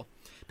 4,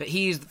 but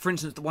he is, for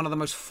instance, one of the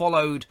most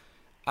followed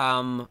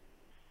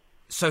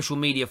social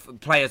media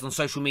players on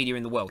social media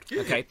in the world.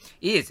 Okay,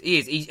 he is.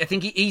 I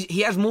think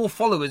he has more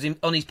followers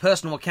on his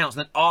personal accounts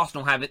than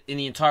Arsenal have in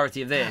the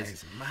entirety of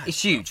theirs.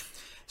 It's huge.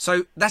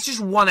 So that's just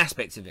one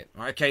aspect of it,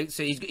 right? Okay,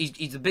 so he's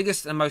the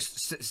biggest and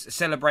most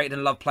celebrated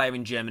and loved player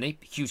in Germany,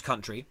 huge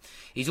country.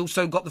 He's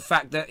also got the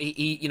fact that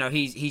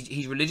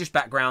his religious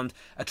background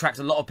attracts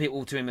a lot of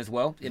people to him as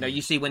well. You know,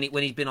 you see when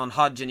he's been on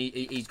Hajj and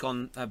he's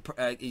gone,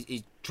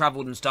 he's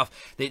travelled and stuff,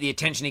 the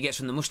attention he gets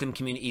from the Muslim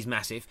community is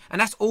massive, and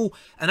that's all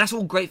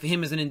great for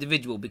him as an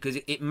individual, because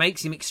it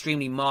makes him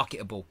extremely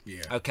marketable.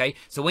 Yeah. Okay,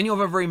 so when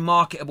you're a very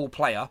marketable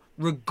player,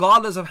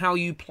 regardless of how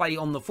you play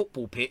on the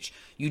football pitch,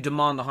 you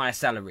demand a higher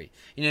salary.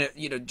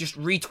 You know, just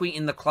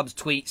retweeting the club's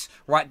tweets,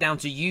 right down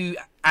to you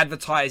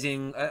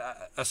advertising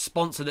a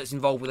sponsor that's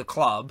involved with a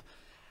club,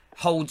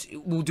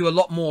 will do a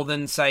lot more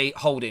than, say,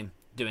 Holding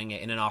doing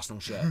it in an Arsenal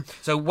shirt.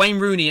 So Wayne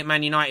Rooney at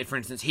Man United, for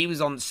instance, he was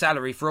on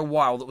salary for a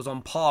while that was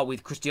on par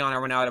with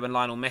Cristiano Ronaldo and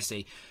Lionel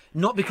Messi,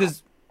 not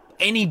because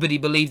anybody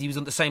believed he was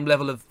on the same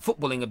level of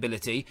footballing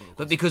ability,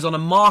 but because on a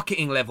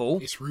marketing level,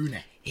 it's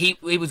Rooney.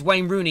 It was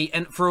Wayne Rooney,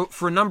 and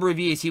for a number of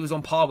years he was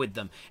on par with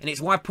them, and it's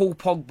why Paul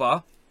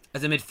Pogba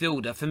as a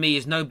midfielder for me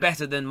is no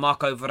better than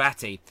Marco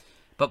Verratti.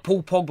 But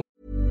Paul Pogba...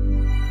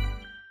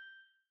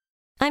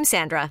 I'm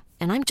Sandra,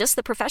 and I'm just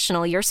the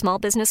professional your small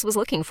business was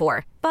looking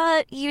for.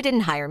 But you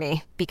didn't hire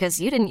me, because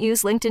you didn't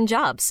use LinkedIn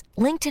Jobs.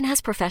 LinkedIn has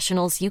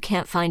professionals you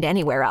can't find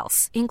anywhere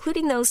else,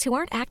 including those who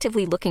aren't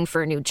actively looking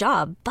for a new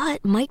job,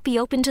 but might be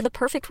open to the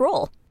perfect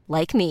role,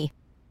 like me.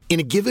 In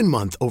a given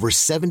month, over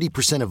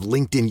 70% of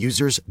LinkedIn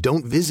users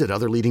don't visit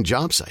other leading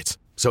job sites.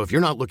 So if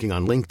you're not looking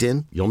on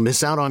LinkedIn, you'll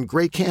miss out on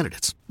great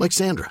candidates, like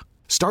Sandra.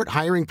 Start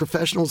hiring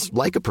professionals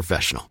like a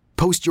professional.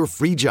 Post your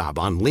free job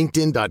on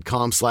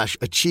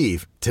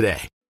linkedin.com/achieve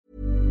today.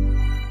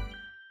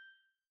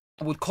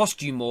 Would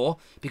cost you more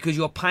because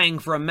you're paying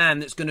for a man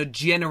that's going to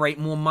generate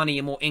more money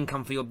and more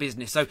income for your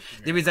business. So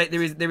there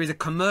is a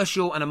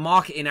commercial and a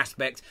marketing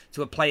aspect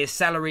to a player's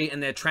salary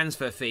and their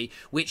transfer fee,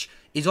 which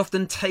is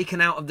often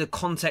taken out of the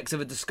context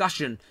of a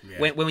discussion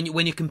when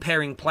you're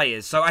comparing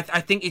players. So I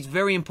think it's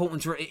very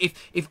important to,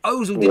 if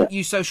Ozil didn't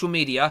use social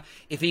media,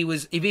 if he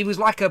was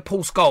like a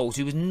Paul Scholes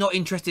who was not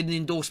interested in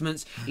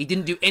endorsements, he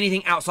didn't do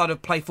anything outside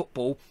of play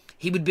football,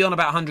 he would be on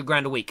about 100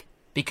 grand a week.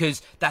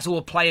 Because that's all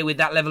a player with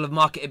that level of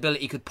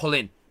marketability could pull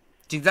in.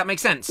 Does that make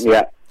sense?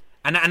 Yeah.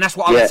 And that's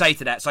what I would say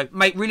to that. So,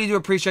 mate, really do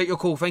appreciate your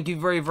call. Thank you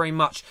very, very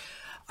much.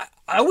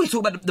 I always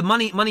talk about the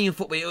money in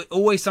football. It's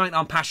always something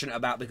I'm passionate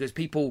about, because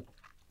people,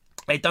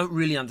 they don't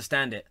really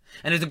understand it.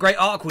 And there's a great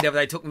article the other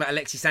day talking about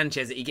Alexis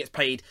Sanchez, that he gets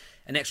paid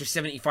an extra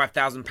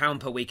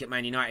 £75,000 per week at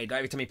Man United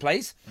every time he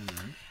plays.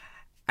 Mm-hmm.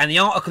 And the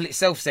article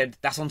itself said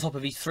that's on top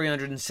of his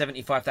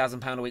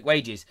 £375,000 a week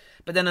wages.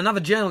 But then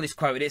another journalist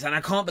quoted it, and I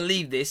can't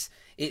believe this,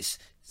 it's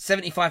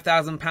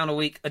 £75,000 a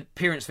week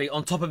appearance fee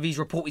on top of his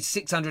reported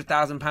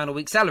 £600,000 a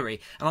week salary.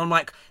 And I'm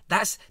like,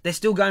 they're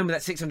still going with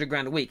that 600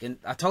 grand a week. And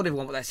I told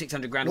everyone what that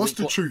 600 grand a week. What's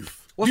the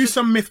truth? Do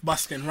some myth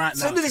busting right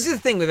now. So this is the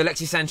thing with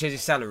Alexis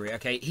Sanchez's salary,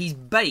 okay? His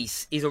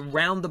base is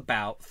around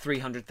about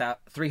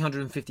 £350,000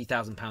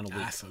 a week.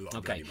 That's a lot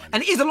of money.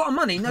 And it is a lot of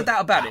money, no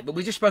doubt about it. But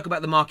we just spoke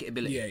about the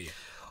marketability. Yeah.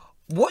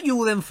 What you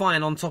will then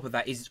find on top of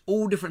that is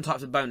all different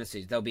types of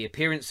bonuses. There'll be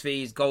appearance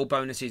fees, goal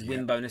bonuses,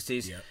 win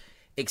bonuses,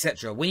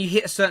 etc. When you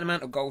hit a certain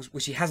amount of goals,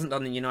 which he hasn't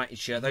done in United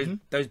shirt,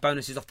 those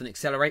bonuses often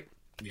accelerate.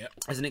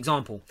 As an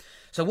example.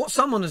 So what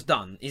someone has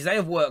done is they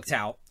have worked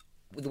out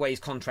with the way he's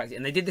contracted,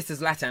 and they did this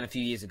as Zlatan a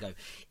few years ago.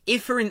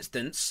 If, for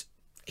instance,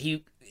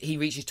 he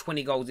reaches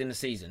 20 goals in the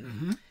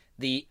season,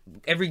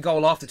 every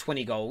goal after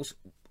 20 goals,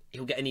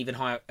 he'll get an even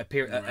higher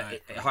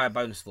higher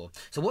bonus for.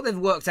 So what they've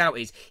worked out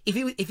is if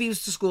he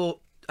was to score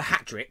a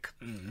hat-trick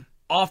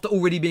after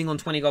already being on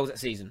 20 goals that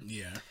season,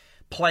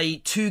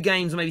 play 2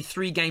 games or maybe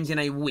 3 games in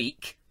a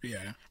week,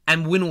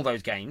 and win all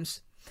those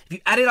games, if If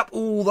you added up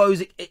all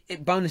those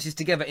bonuses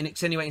together in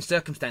extenuating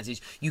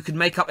circumstances, you could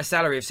make up a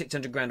salary of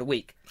 600 grand a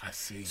week. I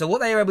see. So what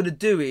they are able to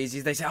do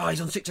is they say, oh, he's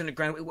on 600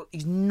 grand a week. Well,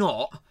 he's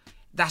not.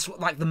 That's what,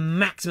 like, the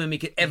maximum he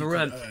could ever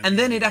earn. And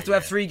then he'd have to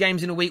have 3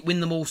 games in a week, win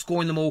them all,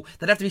 scoring them all.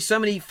 There'd have to be so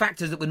many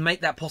factors that would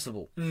make that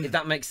possible, if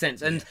that makes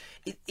sense. And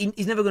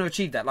he's never going to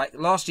achieve that. Like,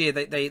 last year,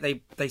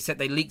 they said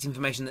they leaked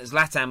information that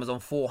Zlatan was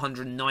on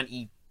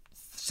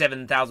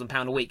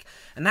 £497,000 a week.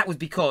 And that was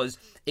because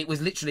it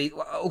was literally,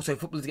 also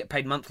footballers get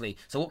paid monthly.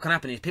 So what can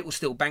happen is people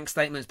steal bank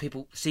statements,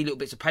 people see little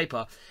bits of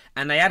paper,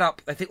 and they add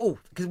up, they think, oh,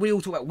 because we all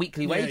talk about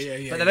weekly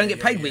wage, but they don't get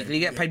paid weekly, they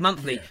get paid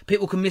monthly.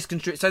 People can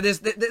misconstrue. So they're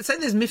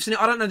saying there's myths in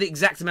it. I don't know the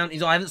exact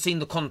amount. I haven't seen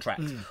the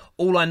contract.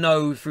 All I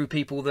know through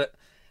people that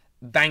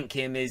bank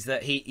him is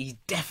that he's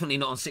definitely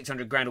not on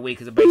 600 grand a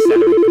week as a base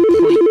salary.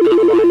 Complete and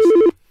utter lies.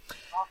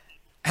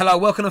 Hello,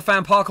 welcome to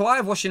Fan Park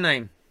Live. What's your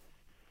name?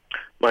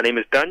 My name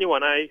is Daniel,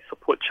 and I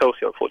support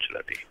Chelsea,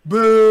 unfortunately.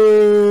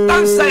 Boo!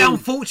 Don't say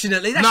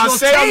unfortunately. That's your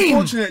say team.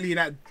 Unfortunately,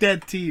 that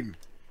dead team.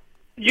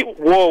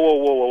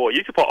 Whoa.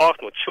 You support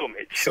Arsenal. Chill,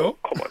 mate. Chill.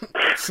 Come on.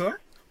 So?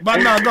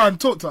 But no, go on.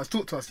 Talk to us.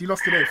 You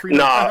lost today.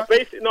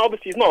 Obviously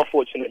it's not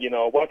unfortunate,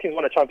 One team's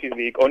won the Champions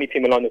League. Only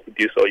team in London to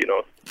do so,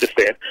 Just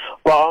saying.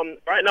 But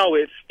right now,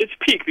 it's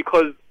peak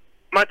because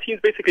my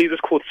team's basically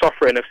just called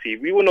Suffer NFC.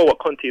 We all know what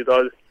Conte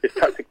does. His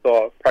tactics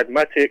are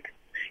pragmatic.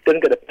 He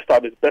doesn't get the best out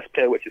of his best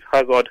player, which is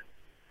Hazard.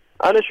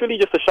 And it's really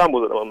just a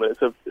shambles at the moment.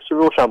 It's a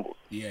real shambles.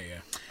 Yeah,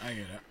 I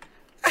hear that.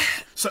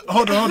 So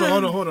hold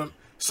on.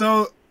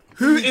 So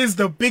who is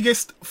the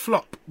biggest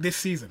flop this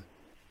season?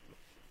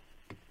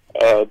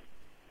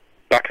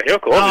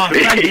 Bakayoko,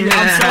 obviously. Thank you.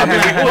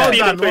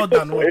 Well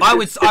done. I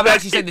would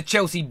actually say the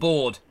Chelsea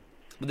board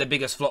were the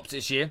biggest flops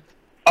this year.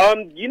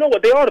 You know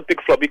what? They are the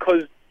big flop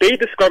because they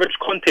discouraged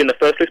Conte in the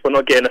first place by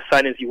not getting the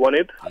signings he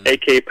wanted,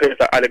 aka players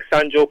like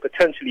Alexandro,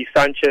 potentially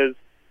Sanchez.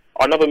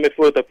 Another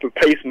midfielder to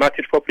replace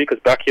Matic properly because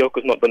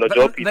Bakayoko's not done the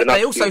job.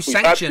 They also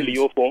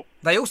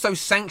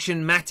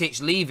sanctioned Matic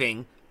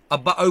leaving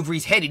over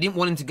his head. He didn't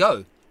want him to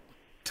go.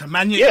 To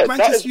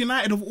Manchester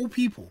United of all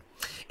people.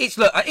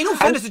 Look, in all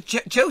fairness,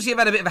 Chelsea have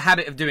had a bit of a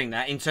habit of doing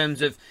that in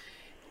terms of,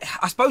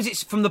 I suppose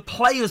it's from the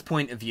player's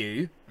point of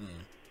view,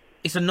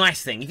 it's a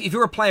nice thing. If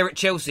you're a player at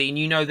Chelsea and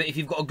you know that if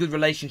you've got a good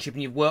relationship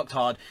and you've worked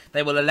hard,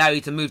 they will allow you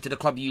to move to the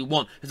club you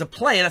want. As a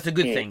player, that's a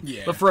good thing.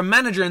 Yeah. But for a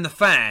manager and the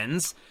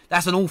fans,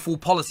 that's an awful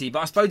policy. But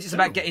I suppose it's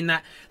about getting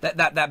that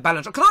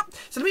balance.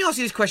 So let me ask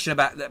you this question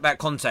about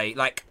Conte.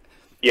 Are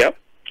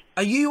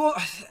you?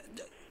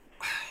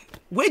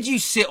 Where do you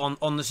sit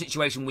on the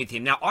situation with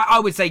him? Now, I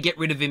would say get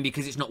rid of him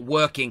because it's not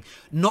working.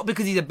 Not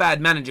because he's a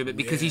bad manager, but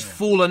because he's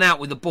fallen out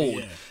with the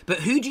board. Yeah. But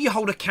who do you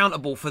hold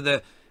accountable for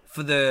the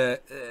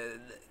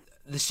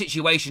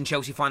situation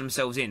Chelsea find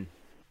themselves in?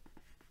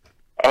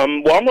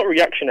 Well, I'm not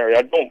reactionary.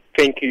 I don't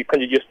think you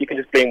can just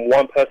blame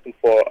one person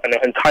for an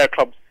entire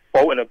club's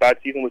fault in a bad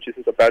season, which is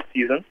a bad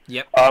season.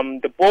 Yep.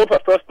 The board,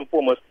 first and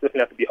foremost,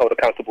 definitely have to be held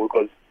accountable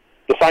because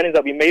the signings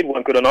that we made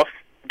weren't good enough.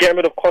 Getting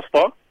rid of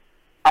Costa,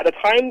 at the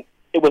time,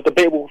 it was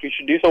debatable if we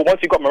should do so. Once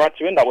you got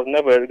Morata in, that was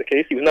never the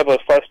case. He was never a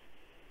first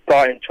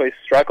starting choice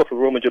striker for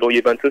Real Madrid or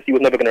Juventus. He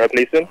was never going to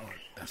replace him.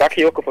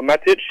 Bakayoko for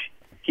Matic.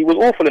 He was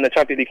awful in the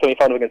Champions League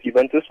semi-final against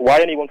Juventus. Why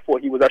anyone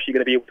thought he was actually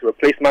going to be able to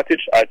replace Matic,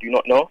 I do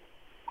not know.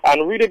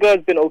 And Rudiger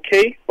has been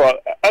okay,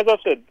 but as I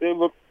said,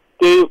 in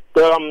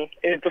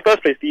the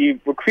first place, the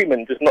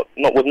recruitment just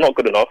was not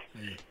good enough.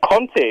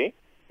 Conte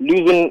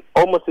losing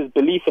almost his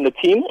belief in the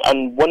team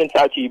and wanting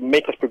to actually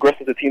make us progress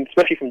as a team,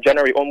 especially from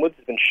January onwards,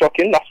 has been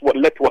shocking. That's what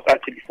led to us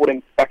actually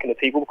falling back in the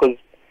table because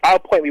at our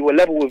point we were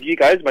level with you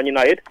guys, Man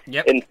United,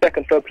 in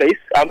second, third place,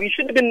 and we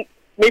should have been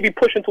maybe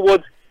pushing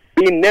towards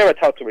being near a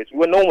title race. No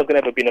one was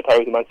going to ever be in a title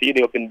race with Man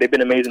City. They've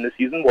been amazing this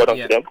season. Well done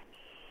to them.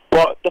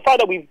 But the fact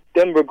that we've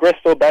then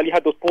regressed so badly,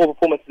 had those poor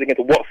performances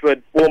against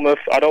Watford, Bournemouth,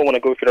 I don't want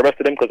to go through the rest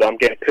of them because I'm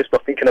getting pissed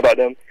off thinking about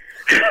them.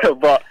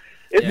 But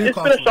it's been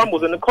a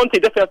shambles, and Conte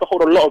definitely has to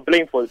hold a lot of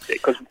blame for it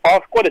because our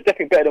squad is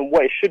definitely better than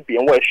what it should be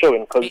and what it's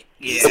showing. Because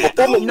the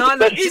performance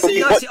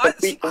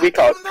week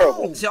out is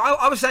terrible. So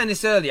I was saying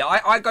this earlier.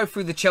 I go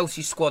through the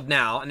Chelsea squad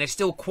now, and there's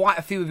still quite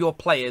a few of your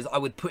players I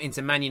would put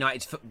into my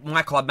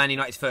club, Man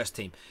United's first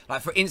team.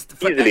 Like for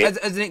instance,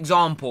 as an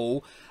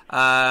example.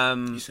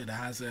 You said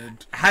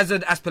Hazard,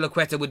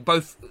 Azpilicueta would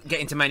both get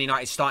into Man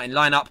United's starting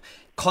lineup.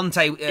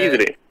 Kante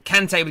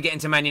would get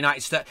into Man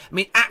United's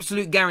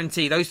absolute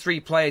guarantee. Those three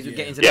players would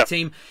get into the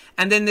team.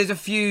 And then there's a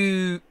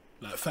few...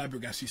 Like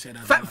Fabregas, you said.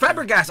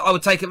 Fabregas, I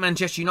would take at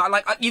Manchester United.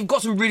 Like you've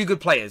got some really good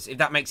players, if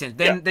that makes sense.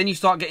 Then you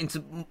start getting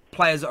to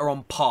players that are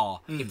on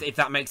par, if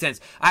that makes sense.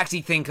 I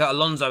actually think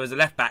Alonso as a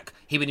left back,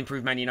 he would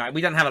improve Man United.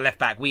 We don't have a left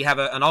back. We have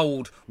an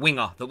old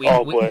winger that we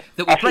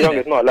play. Young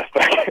is not a left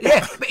back.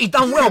 Yeah, but he's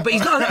done well. But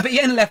he's not. But he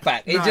ain't a left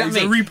back. He's a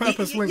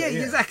repurposed winger.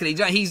 Yeah, exactly.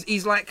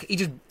 He's like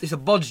it's a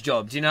bodge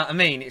job. Do you know what I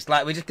mean? It's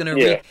like we're just gonna.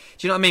 Do you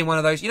know what I mean? One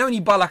of those. You know when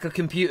you buy like a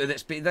computer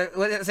that's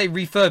let's say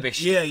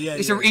refurbished.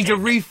 He's a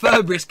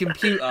refurbished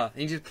computer.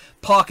 He just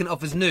parking it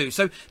off as new.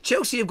 So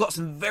Chelsea have got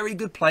some very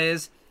good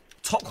players.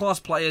 top class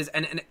players,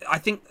 and I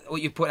think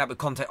what you put out with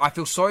Conte, I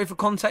feel sorry for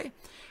Conte,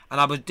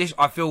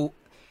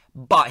 and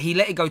but he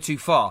let it go too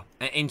far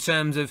in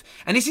terms of,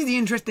 and this is the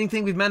interesting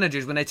thing with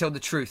managers when they tell the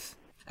truth.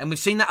 And we've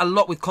seen that a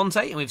lot with Conte,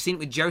 and we've seen it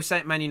with Jose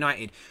at Man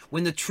United.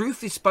 When the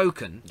truth is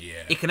spoken,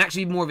 it can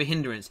actually be more of a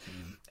hindrance.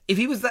 If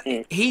he was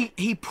that,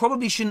 he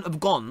probably shouldn't have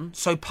gone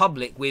so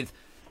public with.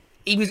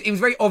 It was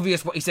very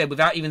obvious what he said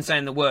without even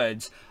saying the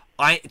words.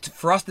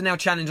 For us to now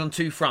challenge on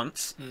two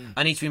fronts,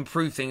 I need to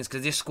improve things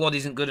because this squad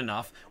isn't good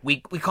enough. We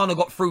kind of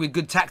got through with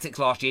good tactics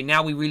last year.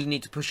 Now we really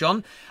need to push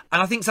on.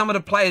 And I think some of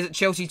the players at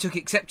Chelsea took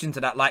exception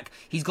to that. Like,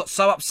 he's got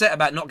so upset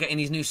about not getting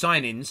these new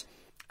signings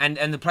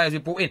and the players we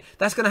brought in.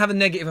 That's going to have a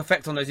negative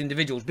effect on those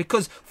individuals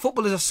because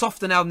footballers are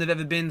softer now than they've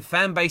ever been.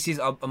 Fan bases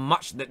are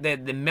much... They're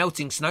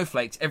melting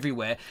snowflakes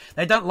everywhere.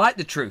 They don't like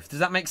the truth. Does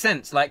that make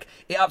sense? Like,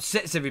 it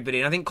upsets everybody.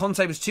 And I think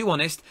Conte was too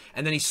honest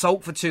and then he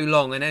sulked for too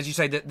long. And as you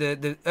say,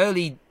 the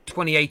early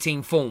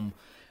 2018 form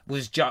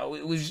was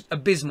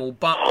abysmal,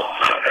 but...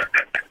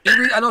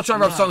 I'm not trying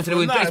to rub salt into the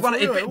wind, but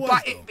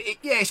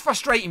it's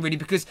frustrating really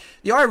because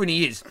the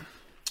irony is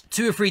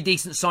 2 or 3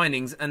 decent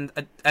signings and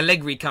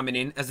Allegri coming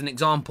in as an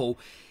example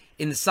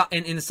in the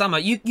summer.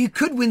 You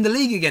could win the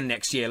league again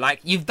next year.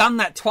 Like, you've done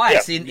that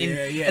twice.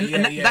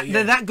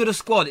 They're that good a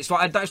squad. It's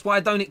like that's why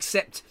I don't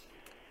accept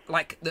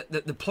like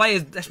the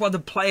players. That's why the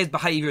players'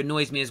 behaviour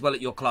annoys me as well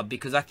at your club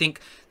because I think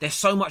they're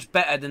so much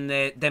better than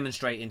they're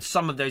demonstrating.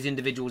 Some of those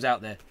individuals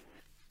out there.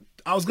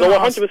 I was going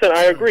 100%.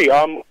 I agree.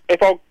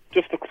 If I'll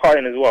just to tie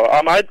in as well.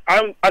 I'm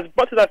as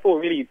much as I feel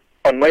really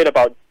annoyed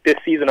about this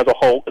season as a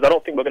whole because I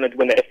don't think we're going to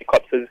win the FA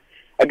Cups.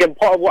 Again,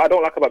 part of what I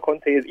don't like about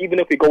Conte is even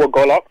if we go a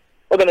goal up,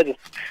 we're going to just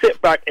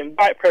sit back,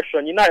 invite pressure,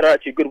 and United are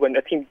actually good when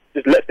the team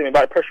just lets them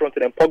invite pressure onto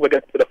them. Pogba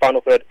gets to the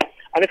final third,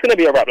 and it's going to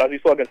be a wrap, as we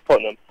saw against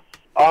Tottenham.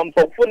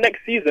 But for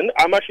next season,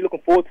 I'm actually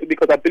looking forward to it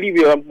because I believe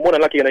we are more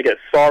than likely going to get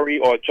Sarri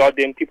or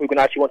Jardim, people who are going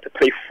to actually want to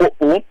play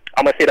football.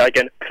 I'm going to say that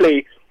again,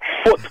 play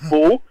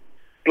football.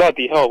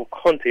 Bloody hell,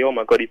 Conte, oh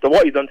my God,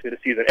 what he's done to me this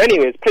season.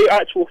 Anyways, play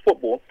actual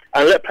football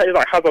and let players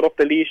like Hazard off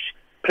the leash,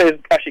 players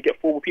actually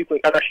get forward, people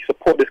and actually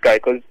support this guy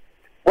because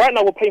right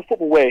now we're playing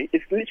football where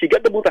it's literally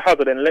get the ball to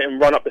Hazard and let him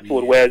run up the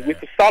field. Whereas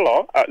with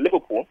Salah at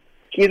Liverpool,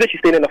 he's actually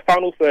staying in the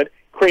final third,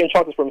 creating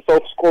chances for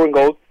himself, scoring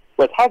goals.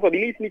 Whereas Hazard,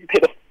 he needs to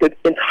take the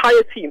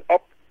entire team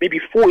up maybe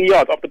 40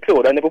 yards up the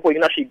field, and then before he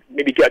can actually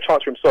maybe get a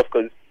chance for himself.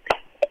 Because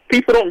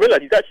people don't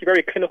realise he's actually a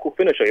very clinical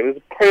finisher. It was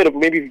a period of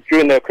maybe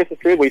during the Christmas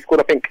period where he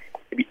scored, I think,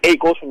 maybe 8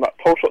 goals from like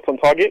 12 shots on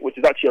target, which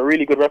is actually a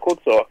really good record.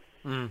 So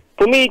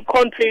for me,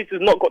 Conte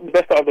has not got the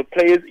best out of the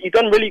players. He's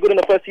done really good in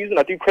the first season.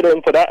 I do credit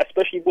him for that,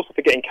 especially also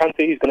for getting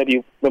Kante. He's going to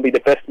be maybe the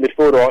best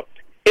midfielder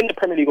in the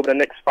Premier League over the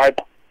next 5,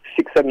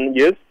 6, 7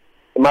 years,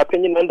 in my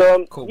opinion. And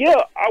yeah,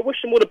 I wish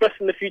him all the best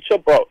in the future,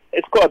 but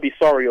it's got to be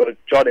Sarri or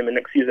Jardim in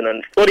next season.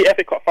 And for the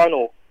FA Cup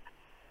final,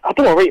 I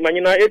don't rate Man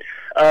United.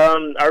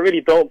 I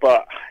really don't,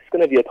 but it's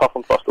going to be a tough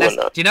one for us to win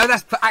that. Do you know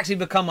that's actually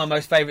become my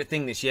most favourite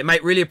thing this year,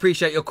 mate? Really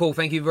appreciate your call.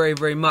 Thank you very,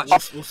 very much.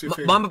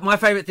 My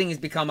favourite thing has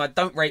become I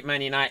don't rate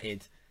Man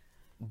United,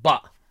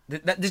 but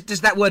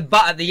just that word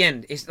 "but" at the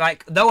end. It's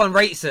like no one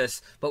rates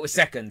us, but we're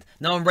second.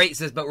 No one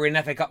rates us, but we're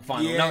in FA Cup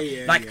final.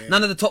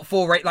 None of the top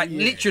 4 rate.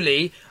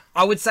 Literally,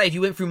 I would say if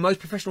you went through most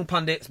professional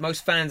pundits,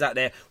 most fans out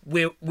there,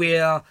 we're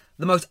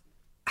the most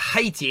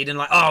hated and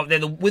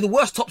we're the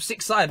worst top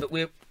 6 side, but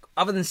we're.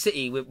 Other than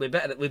City, we're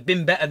better. We've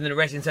been better than the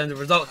rest in terms of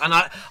results, and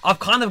I've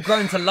kind of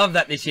grown to love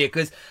that this year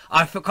because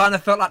I kind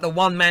of felt like the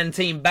one-man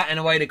team batting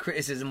away the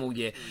criticism all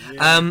year.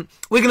 Yeah.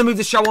 We're going to move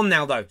the show on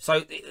now, though,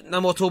 so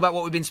no more talk about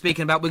what we've been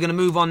speaking about. We're going to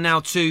move on now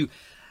to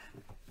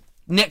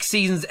next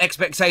season's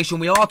expectation.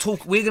 We're going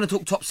to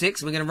talk top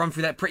 6. We're going to run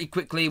through that pretty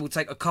quickly. We'll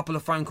take a couple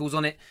of phone calls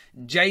on it.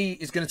 Jay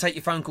is going to take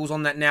your phone calls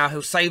on that now.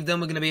 He'll save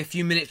them. We're going to be a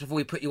few minutes before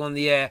we put you on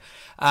the air.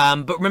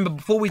 But remember,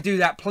 before we do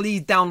that,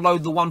 please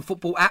download the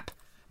OneFootball app.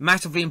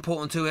 Massively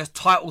important to us,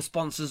 title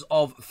sponsors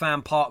of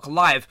Fan Park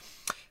Live.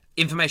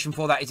 Information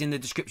for that is in the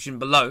description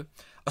below.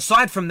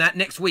 Aside from that,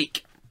 next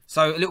week,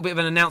 so a little bit of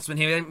an announcement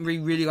here. We haven't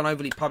really gone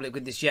overly public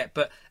with this yet,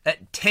 but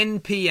at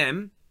 10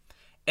 p.m.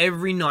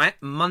 every night,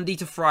 Monday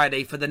to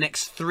Friday, for the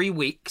next 3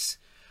 weeks,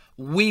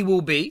 we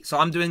will be, so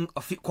I'm doing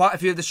quite a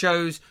few of the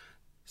shows,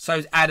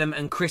 so Adam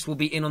and Chris will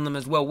be in on them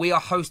as well. We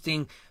are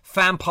hosting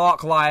Fan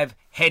Park Live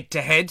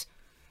head-to-head.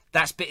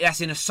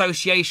 That's in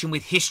association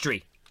with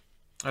History,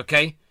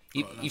 okay?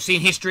 You've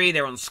seen History,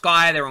 they're on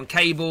Sky, they're on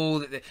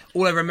cable,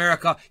 all over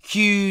America.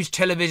 Huge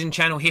television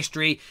channel,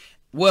 History,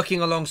 working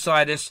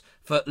alongside us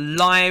for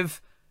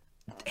live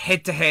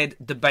head-to-head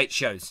debate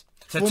shows.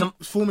 So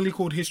it's formerly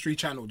called History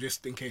Channel,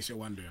 just in case you're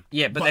wondering.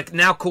 Yeah, but they're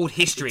now called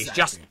History.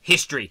 Exactly. It's just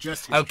History.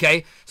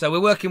 Okay, so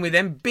we're working with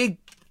them.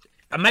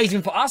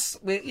 Amazing for us.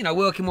 We're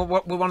working with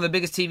one of the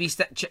biggest TV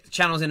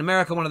channels in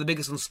America, one of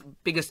the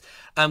biggest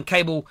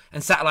cable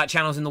and satellite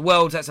channels in the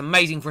world. So that's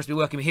amazing for us to be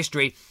working with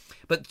History.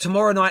 But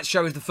tomorrow night's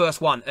show is the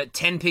first one at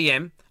 10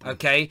 p.m.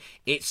 Okay,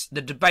 it's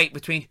the debate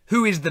between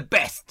who is the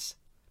best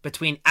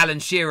between Alan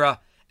Shearer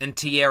and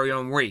Thierry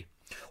Henry.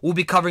 We'll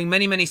be covering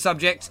many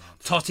subjects.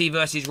 Totti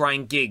versus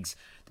Ryan Giggs.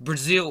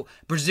 Brazil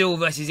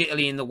versus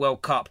Italy in the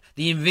World Cup,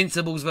 the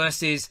Invincibles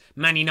versus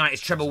Man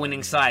United's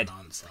treble-winning side.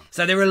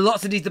 So there are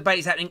lots of these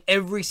debates happening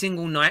every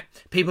single night.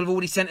 People have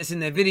already sent us in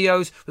their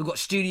videos. We've got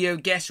studio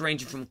guests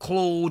ranging from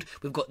Claude.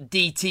 We've got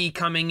DT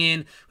coming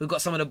in. We've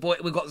got some of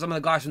the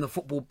guys from the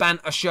Football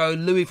Banter Show.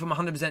 Louis from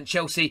 100%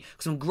 Chelsea.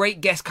 Some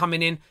great guests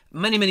coming in.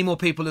 Many more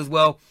people as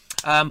well.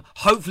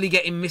 Hopefully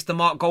getting Mr.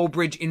 Mark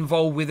Goldbridge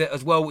involved with it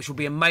as well, which will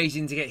be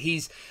amazing to get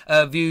his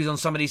views on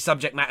some of these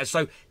subject matters.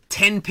 So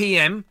 10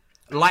 p.m,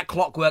 like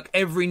clockwork,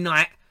 every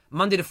night,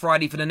 Monday to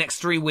Friday for the next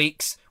 3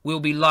 weeks, we'll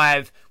be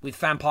live with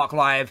Fan Park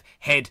Live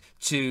head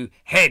to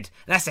head.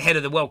 And that's ahead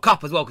of the World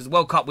Cup as well, because the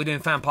World Cup, we're doing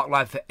Fan Park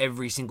Live for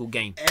every single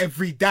game.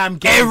 Every damn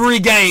game. Every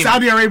game.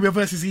 Saudi Arabia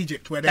versus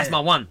Egypt, we're there. That's my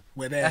one.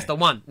 We're there. That's the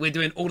one. We're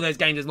doing all those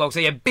games as well. So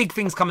yeah, big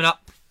things coming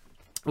up.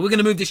 We're going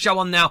to move this show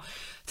on now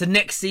to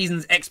next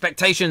season's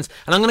expectations.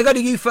 And I'm going to go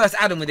to you first,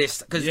 Adam, with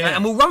this.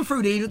 And we'll run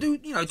through these. We'll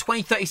do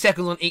 20, 30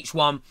 seconds on each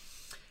one.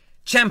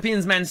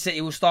 Champions Man City,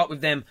 we'll start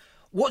with them.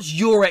 What's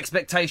your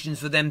expectations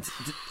for them?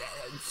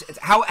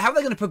 How are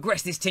they going to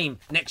progress this team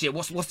next year?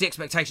 What's the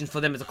expectations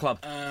for them as a club?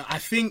 I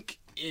think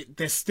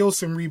there's still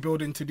some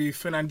rebuilding to do.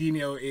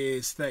 Fernandinho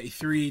is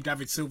 33.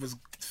 David Silva's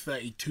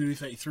 32,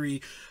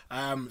 33.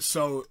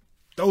 So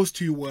those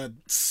two were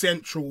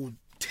central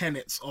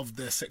tenets of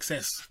the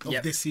success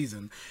of this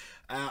season.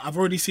 I've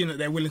already seen that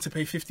they're willing to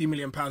pay £50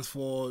 million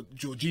for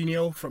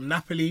Jorginho from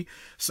Napoli.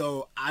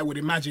 So I would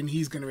imagine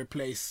he's going to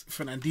replace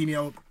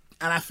Fernandinho.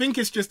 And I think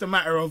it's just a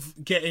matter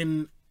of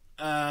getting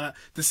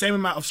the same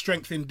amount of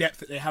strength in depth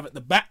that they have at the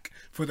back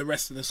for the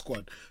rest of the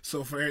squad.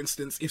 So, for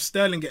instance, if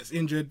Sterling gets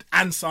injured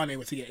and Sane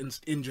were to get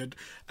injured,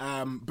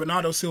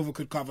 Bernardo Silva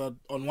could cover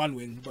on one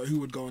wing, but who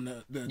would go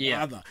on the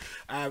other?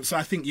 So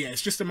I think,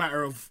 it's just a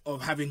matter of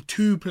having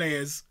two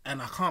players,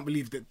 and I can't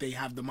believe that they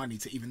have the money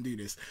to even do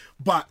this,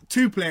 but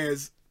two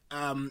players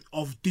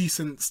of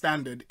decent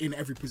standard in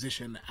every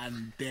position,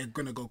 and they're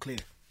going to go clear.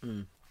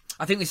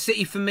 I think with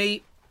City, for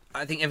me,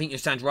 I think everything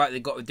sounds right.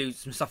 They've got to do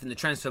some stuff in the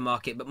transfer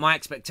market, but my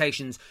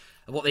expectations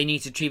of what they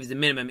need to achieve as a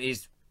minimum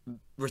is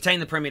retain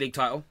the Premier League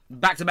title.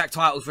 Back-to-back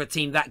titles for a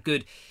team that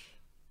good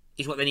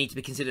is what they need to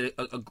be considered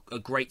a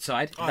great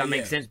side, if that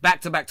makes sense.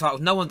 Back-to-back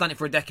titles. No one's done it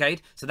for a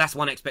decade, so that's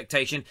one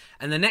expectation.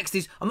 And the next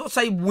is, I'm not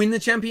saying win the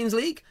Champions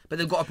League, but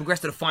they've got to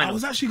progress to the final. I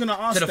was actually going to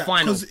ask that,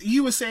 because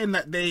you were saying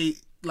that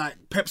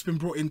Pep's been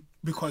brought in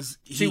because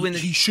he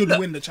should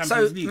win the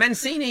Champions League. So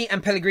Mancini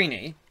and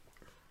Pellegrini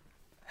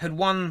had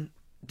won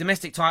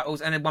domestic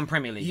titles and had won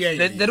Premier League.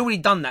 They'd already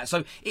done that. So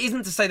it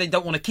isn't to say they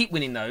don't want to keep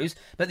winning those,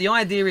 but the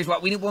idea is,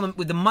 we want them,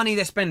 with the money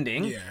they're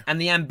spending and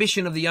the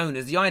ambition of the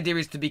owners, the idea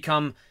is to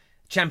become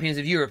champions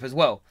of Europe as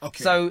well.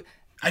 Okay. So,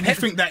 and you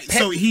think that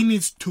so he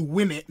needs to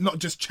win it, not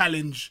just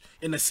challenge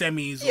in the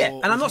semis?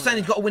 And I'm not saying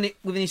he's got to win it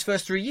within his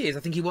first 3 years. I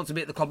think he wants to be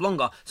at the club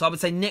longer. So I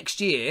would say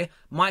next year,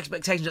 my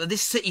expectations of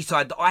this City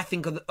side that I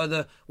think are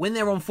the when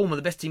they're on form, are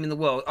the best team in the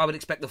world, I would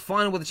expect the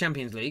final with the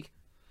Champions League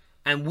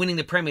and winning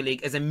the Premier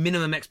League as a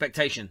minimum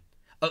expectation.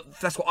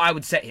 That's what I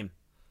would set him.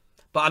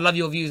 But I love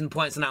your views and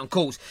points on that, on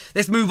calls.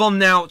 Let's move on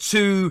now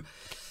to...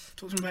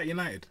 Talk to me about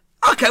United.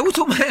 Okay, we'll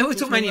talk Man United.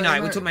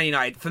 We'll talk Man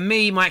United. For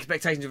me, my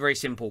expectations are very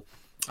simple.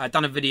 I've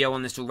done a video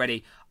on this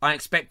already. I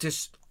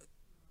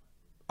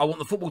want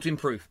the football to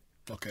improve.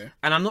 Okay.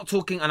 And I'm not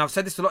talking, and I've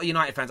said this to a lot of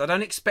United fans, I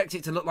don't expect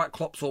it to look like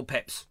Klopp's or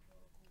Pep's.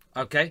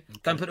 Okay?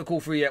 Don't put the call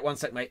through yet. One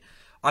sec, mate.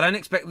 I don't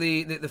expect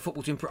the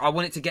football to improve. I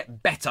want it to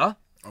get better.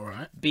 All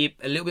right. Be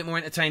a little bit more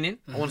entertaining.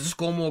 I want to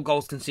score more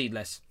goals, concede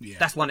less.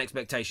 That's one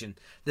expectation.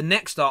 The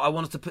next I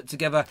want us to put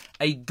together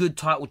a good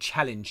title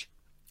challenge.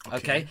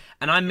 Okay?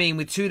 And I mean,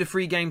 with 2 to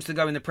 3 games to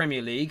go in the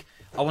Premier League,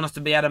 I want us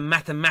to be able to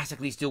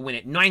mathematically still win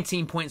it.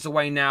 19 points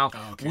away now.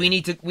 Okay. We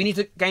need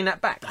to gain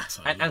that back. That's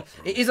a lot, and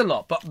it is a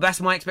lot, but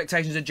that's my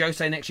expectations of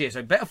Jose next year.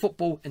 So better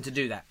football, and to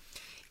do that.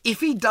 If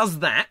he does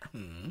that,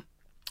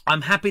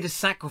 I'm happy to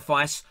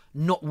sacrifice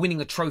not winning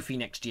a trophy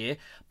next year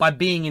by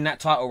being in that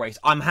title race.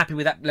 I'm happy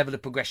with that level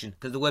of progression,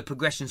 because the word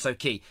progression is so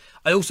key.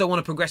 I also want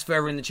to progress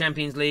further in the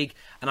Champions League,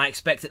 and I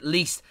expect at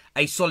least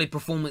a solid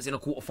performance in a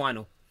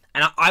quarter-final.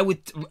 And I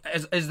would,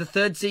 as the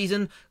third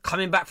season,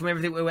 coming back from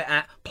everything where we're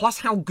at, plus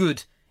how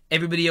good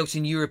everybody else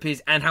in Europe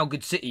is and how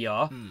good City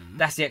are,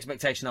 that's the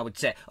expectation I would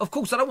set. Of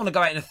course, I don't want to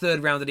go out in the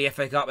third round of the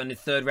FA Cup and the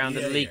third round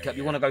of the League Cup.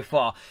 You want to go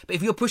far. But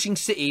if you're pushing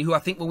City, who I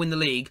think will win the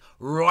league,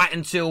 right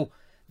until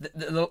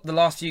the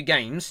last few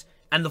games,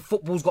 and the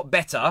football's got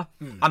better,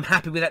 I'm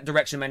happy with that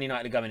direction Man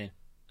United are going in.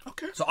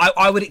 Okay. So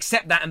I would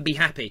accept that and be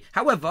happy.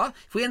 However,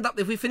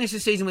 if we finish the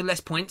season with less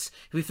points,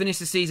 if we finish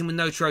the season with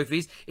no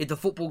trophies, if the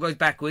football goes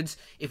backwards,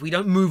 if we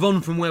don't move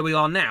on from where we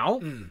are now,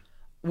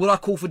 will I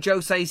call for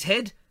Jose's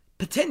head?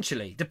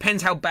 Potentially.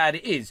 Depends how bad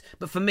it is.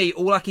 But for me,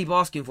 all I keep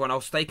asking for, and I'll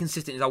stay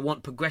consistent, is I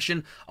want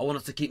progression. I want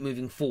us to keep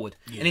moving forward.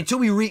 And until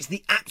we reach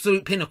the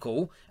absolute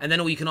pinnacle, and then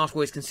all you can ask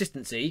for is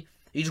consistency,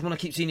 you just want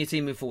to keep seeing your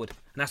team move forward.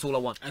 And that's all I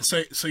want. And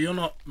so you're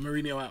not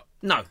Mourinho out?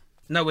 No.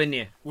 Nowhere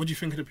near. What do you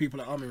think of the people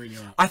that are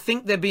Mourinho out? I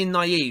think they're being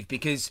naive,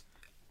 because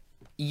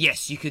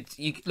yes, you could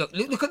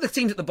look at the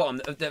teams at the bottom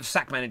that have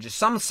sacked managers.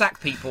 Some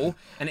sack people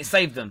and it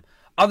saved them.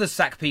 Others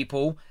sack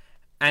people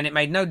and it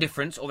made no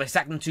difference, or they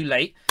sacked them too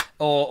late,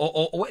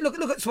 or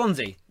look at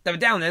Swansea. They were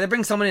down there. They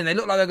bring someone in. They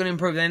look like they're going to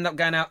improve. They end up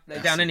going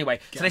down anyway.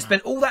 So they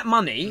spent all that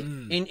money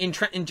in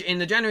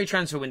the January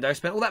transfer window.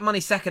 Spent all that money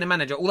sacking a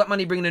manager. All that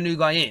money bringing a new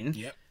guy in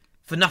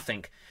for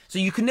nothing. So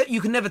you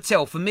can never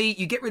tell. For me,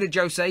 you get rid of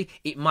Jose,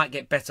 it might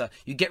get better.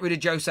 You get rid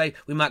of Jose,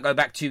 we might go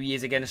back 2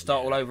 years again and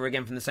start all over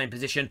again from the same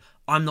position.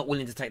 I'm not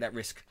willing to take that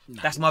risk.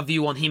 No. That's my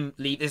view on him.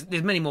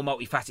 There's many more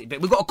multifaceted.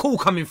 But we've got a call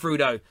coming through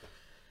though.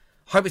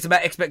 Hope it's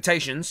about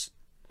expectations.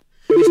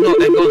 If it's not,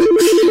 they're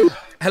gone.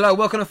 Hello,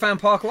 welcome to Fan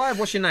Park Live.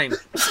 What's your name?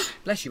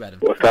 Bless you, Adam.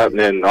 What's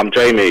happening? I'm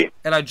Jamie.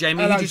 Hello,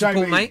 Jamie. Who do you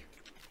support, mate?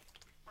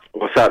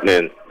 What's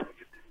happening?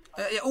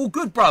 All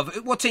good,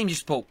 bruv. What team do you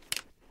support?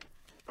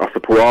 I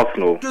support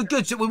Arsenal.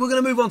 Good. So we're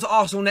going to move on to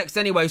Arsenal next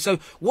anyway. So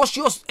what's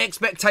your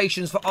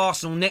expectations for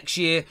Arsenal next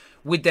year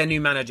with their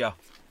new manager?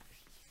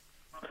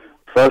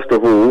 First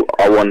of all,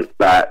 I want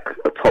a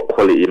top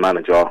quality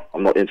manager.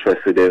 I'm not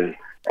interested in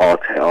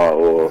Arteta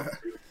or...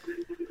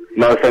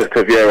 No offense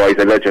to Vieira,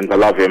 he's a legend. I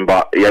love him,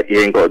 but he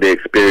ain't got the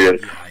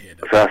experience.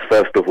 So that's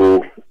first of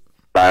all.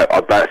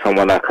 I'd like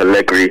someone like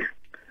Allegri.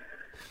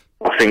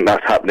 I think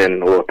that's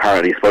happening, or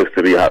apparently supposed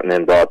to be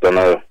happening, but I don't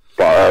know.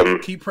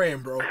 But keep praying,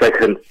 bro.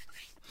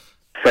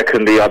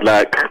 Secondly, I'd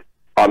like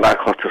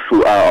us to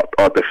sort out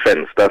our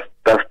defence. That's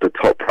the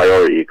top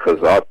priority,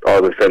 because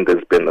our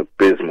defender's been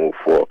abysmal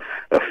for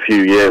a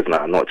few years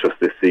now, not just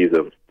this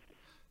season.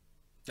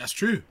 That's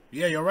true.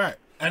 Yeah, you're right.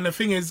 And the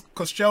thing is,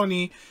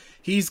 Koscielny,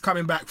 he's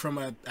coming back from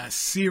a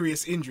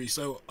serious injury.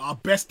 So our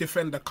best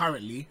defender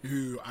currently,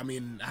 who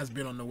has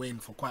been on the wane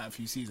for quite a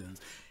few seasons,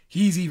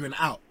 he's even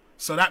out.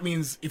 So that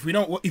means if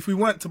we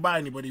weren't to buy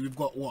anybody, we've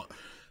got what?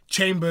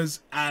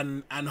 Chambers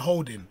and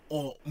Holding,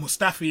 or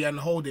Mustafi and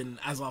Holding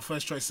as our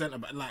first choice centre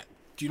back. Like,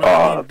 do you know what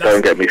I mean?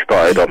 Don't get me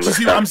started on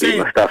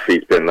Mustafi.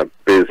 Mustafi's been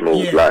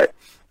abysmal. Yeah. Like,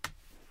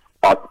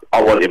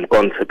 I want him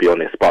gone, to be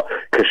honest. But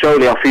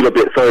Koscielny, I feel a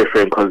bit sorry for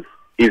him, because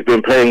he's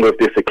been playing with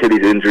this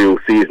Achilles injury all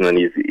season, and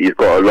he's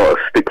got a lot of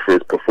stick for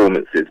his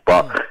performances.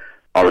 But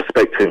I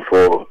respect him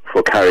for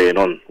carrying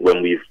on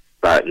when we've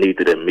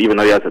needed him, even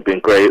though he hasn't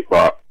been great.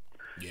 But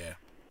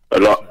a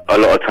lot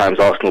of times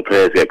Arsenal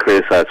players get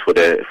criticised for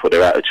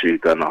their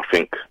attitude, and I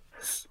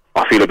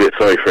feel a bit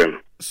sorry for him.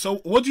 So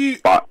what do you?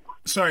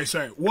 Sorry.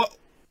 What?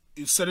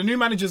 So the new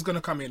manager's going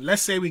to come in.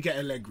 Let's say we get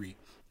Allegri.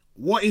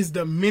 What is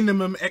the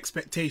minimum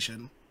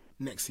expectation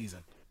next season?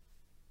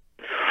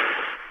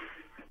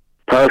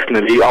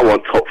 Personally, I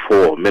want top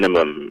 4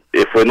 minimum.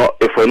 If we're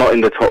not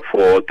in the top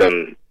 4,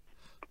 then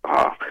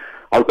I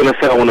was going to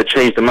say I want to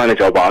change the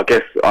manager, but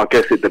I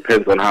guess it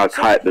depends on how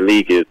tight the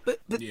league is,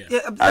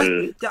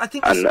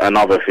 and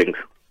other things.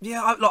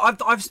 Yeah,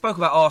 I've spoke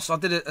about Arsenal.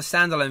 I did a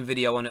standalone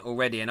video on it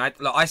already, and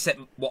I set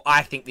what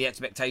I think the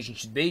expectation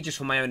should be, just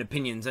for my own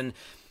opinions. And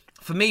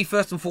for me,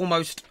 first and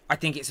foremost, I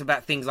think it's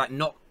about things like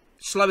not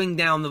slowing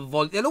down the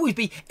volume. There'll always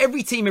be,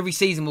 every team every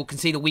season will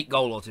concede a weak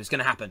goal or two. It's going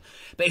to happen,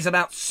 but it's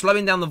about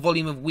slowing down the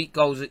volume of weak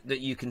goals that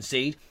you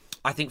concede.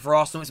 I think for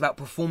Arsenal, it's about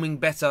performing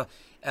better,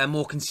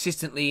 more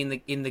consistently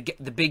in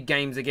the big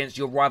games against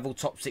your rival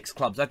top 6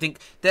 clubs. I think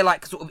they're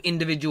like sort of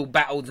individual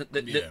battles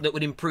that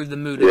would improve the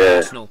mood of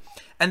Arsenal.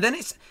 And then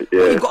what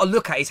you've got to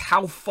look at is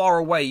how far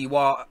away you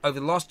are over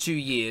the last 2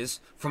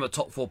 years from a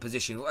top 4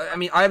 position. I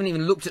mean, I haven't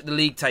even looked at the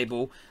league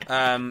table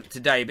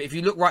today, but if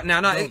you look right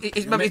now, I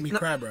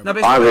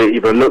haven't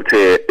even looked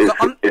at it.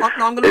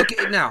 I'm going to look at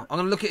it now. I'm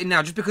going to look at it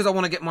now just because I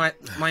want to get my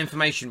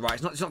information right.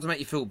 It's not to make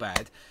you feel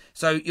bad.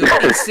 So you're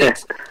in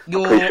 6th.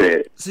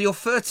 You're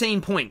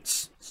 13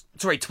 points.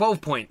 Sorry,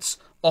 12 points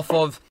off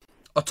of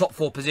a top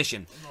 4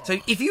 position. So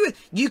if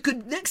you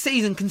could next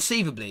season,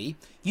 conceivably,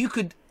 you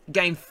could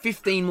gain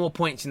 15 more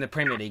points in the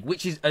Premier League,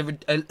 which is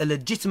a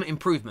legitimate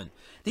improvement.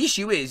 The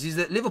issue is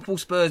that Liverpool,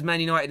 Spurs, Man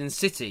United and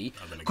City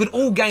could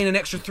all gain an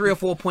extra 3 or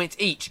 4 points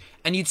each,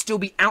 and you'd still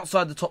be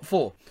outside the top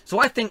 4. So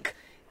I think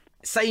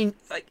saying,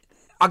 like,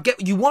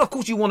 of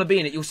course you want to be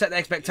in it, you'll set the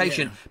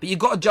expectation, but you've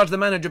got to judge the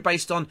manager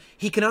based on,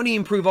 he can only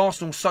improve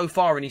Arsenal so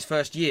far in his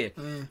first year.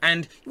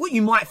 And what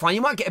you might find,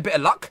 you might get a bit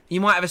of luck.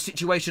 You might have a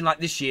situation like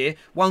this year.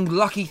 One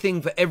lucky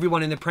thing for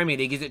everyone in the Premier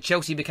League is that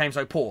Chelsea became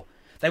so poor.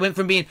 They went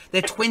from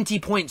they're 20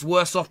 points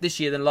worse off this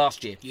year than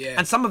last year. Yeah.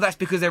 And some of that's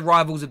because their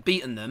rivals have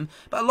beaten them,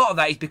 but a lot of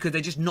that is because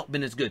they've just not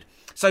been as good.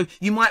 So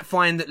you might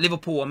find that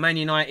Liverpool or Man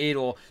United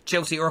or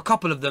Chelsea or a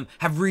couple of them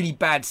have really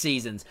bad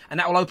seasons, and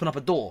that will open up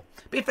a door.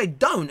 But if they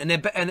don't, and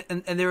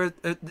they're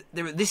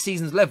at this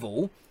season's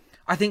level,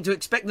 I think to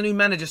expect the new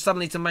manager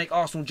suddenly to make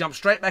Arsenal jump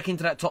straight back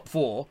into that top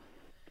 4,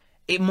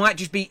 it might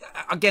just be,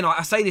 again,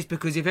 I say this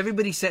because if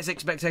everybody sets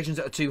expectations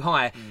that are too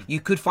high, you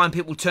could find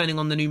people turning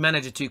on the new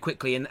manager too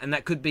quickly, and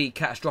that could be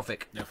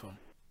catastrophic. Definitely.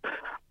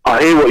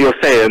 I hear what you're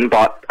saying,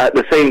 but at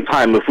the same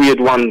time, if we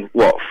had won,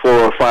 4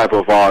 or 5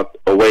 of our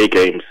away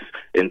games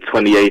in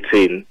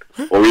 2018,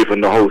 or even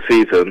the whole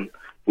season,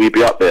 we'd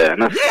be up there.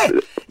 And that's,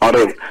 I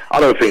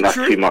don't think that's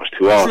too much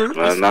to ask,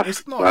 man. That's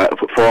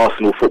for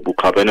Arsenal Football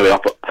Club. Anyway,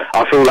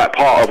 I feel like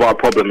part of our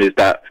problem is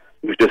that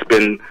we've just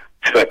been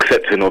too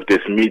accepting of this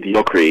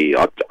mediocrity.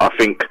 I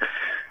think,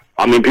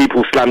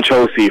 people slam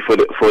Chelsea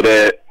for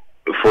their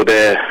for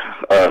their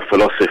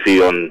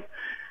philosophy on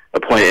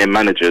appointing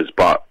managers,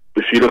 but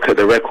if you look at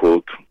the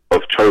record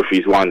of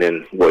trophies won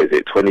in,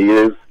 20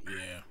 years?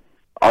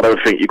 I don't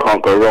think you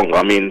can't go wrong.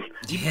 I mean,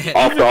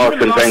 after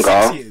Arsene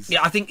Wenger...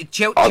 Yeah, I think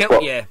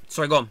Chelsea...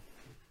 Sorry, go on.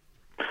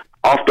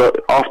 After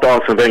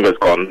Arsene Wenger's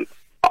gone,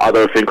 I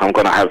don't think I'm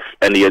going to have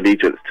any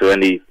allegiance to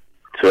any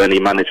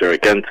manager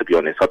again, to be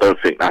honest. I don't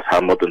think that's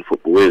how modern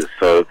football is.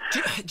 So,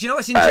 do you know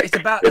what's interesting? It's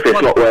about if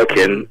it's not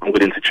working, I'm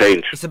willing to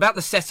change. It's about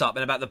the setup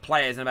and about the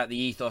players and about the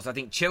ethos. I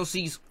think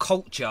Chelsea's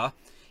culture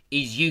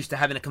is used to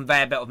having a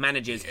conveyor belt of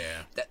managers.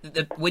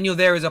 Yeah. When you're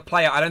there as a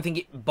player, I don't think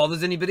it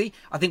bothers anybody.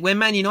 I think where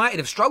Man United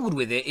have struggled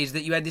with it is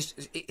that you had this.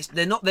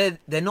 They're not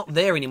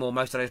there anymore.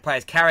 Most of those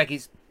players. Carrick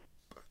is.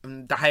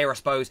 De Gea, I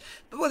suppose.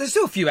 But well, there's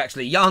still a few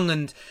actually. Young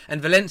and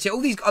Valencia.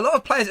 A lot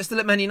of players that are still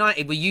at Man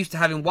United were used to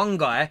having one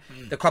guy.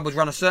 The club was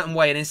run a certain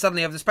way, and then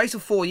suddenly, over the space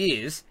of 4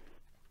 years,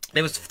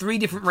 there was 3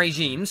 different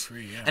regimes.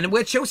 And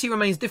where Chelsea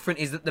remains different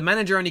is that the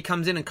manager only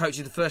comes in and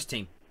coaches the first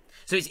team.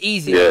 So it's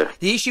easier. Yeah.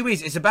 The issue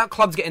is it's about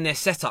clubs getting their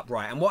setup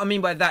right. And what I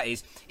mean by that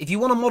is if you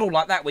want a model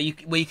like that where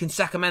you can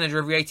sack a manager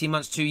every 18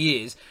 months, 2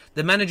 years,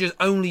 the manager's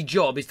only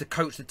job is to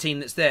coach the team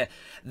that's there.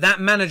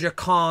 That manager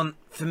can't,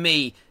 for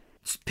me,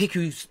 pick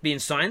who's being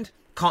signed,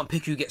 can't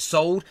pick who gets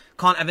sold,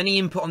 can't have any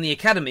input on the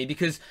academy,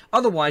 because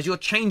otherwise you're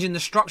changing the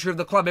structure of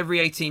the club every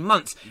 18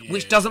 months,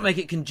 which doesn't make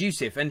it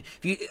conducive. And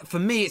for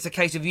me, it's a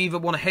case of you either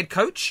want a head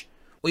coach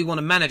or you want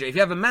a manager. If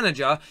you have a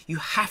manager, you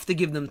have to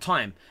give them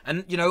time.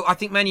 And, I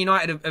think Man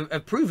United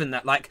have proven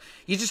that. Like,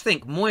 you just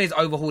think Moyes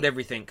overhauled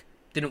everything,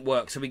 didn't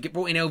work. So we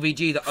brought in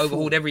LVG that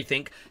overhauled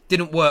everything,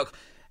 didn't work.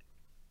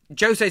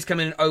 Jose's come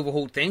in and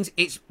overhauled things.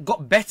 It's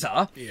got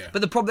better,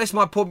 but that's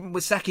my problem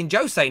with sacking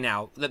Jose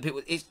now. That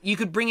you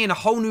could bring in a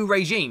whole new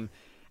regime,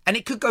 and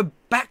it could go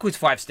backwards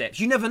 5 steps.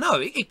 You never know.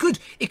 It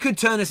could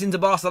turn us into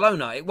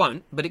Barcelona. It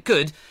won't, but it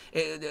could.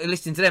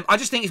 Listening to them, I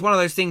just think it's one of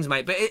those things,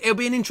 mate. But it'll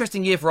be an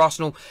interesting year for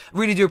Arsenal.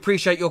 Really do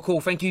appreciate your call.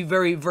 Thank you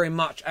very, very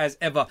much as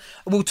ever.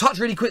 We'll touch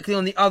really quickly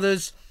on the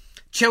others.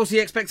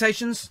 Chelsea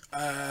expectations.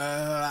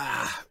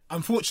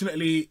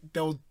 Unfortunately,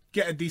 they'll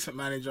get a decent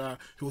manager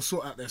who will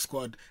sort out their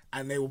squad,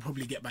 and they will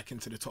probably get back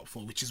into the top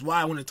 4, which is why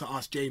I wanted to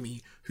ask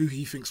Jamie who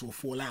he thinks will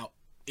fall out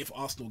if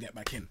Arsenal get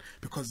back in.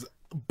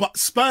 But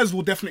Spurs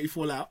will definitely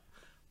fall out,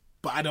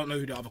 but I don't know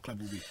who the other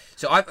club will be.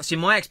 So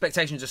my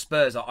expectations of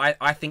Spurs are,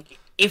 I think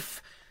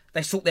if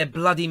they sort their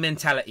bloody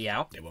mentality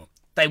out,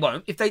 they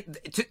won't. If they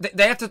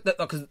have to,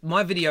 because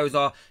my videos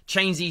are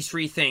change these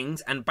 3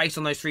 things, and based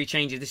on those 3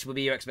 changes, this will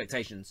be your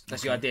expectations.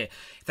 That's the idea.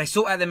 If they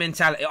sort out their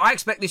mentality, I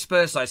expect this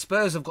Spurs side.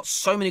 Spurs have got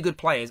so many good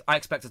players. I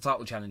expect a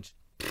title challenge.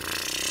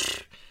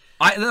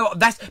 But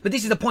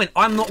this is the point.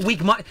 I'm not weak.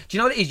 Do you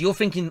know what it is? You're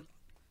thinking.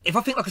 If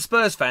I think like a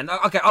Spurs fan,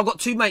 okay, I've got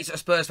 2 mates that are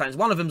Spurs fans.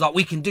 One of them's like,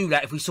 we can do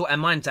that if we sort our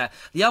minds out.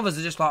 The others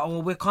are just like, oh,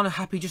 well, we're kind of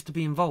happy just to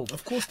be involved.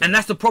 Of course. And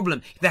that's the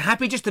problem. If they're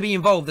happy just to be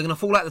involved, they're going to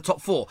fall out of the top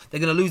 4.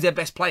 They're going to lose their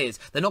best players.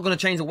 They're not going to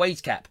change the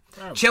wage cap.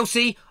 Oh.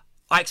 Chelsea,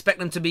 I expect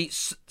them to be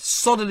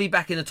solidly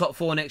back in the top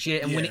 4 next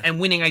year and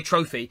winning a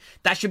trophy.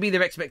 That should be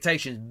their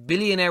expectations.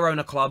 Billionaire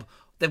owner club.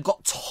 They've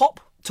got top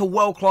to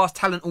world-class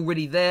talent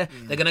already there.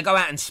 They're going to go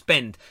out and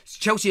spend.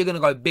 Chelsea are going to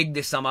go big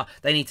this summer.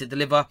 They need to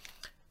deliver.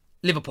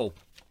 Liverpool.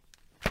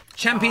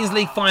 Champions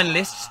League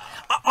finalists.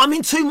 I'm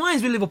in 2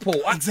 minds with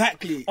Liverpool.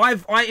 Exactly.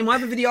 In my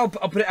other video, I'll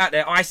put it out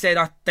there. I said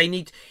they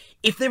need,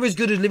 if they're as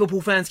good as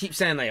Liverpool fans keep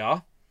saying they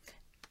are.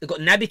 They've got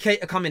Naby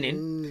Keita coming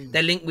in.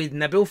 They're linked with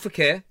Nabil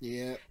Fekir.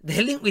 Yeah.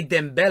 They're linked with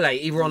Dembele,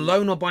 either on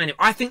loan or buying him.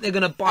 I think they're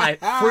going to buy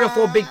 3 or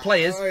 4 big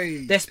players.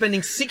 They're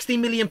spending £60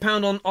 million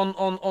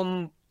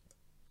on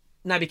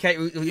Naby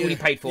Keita, who already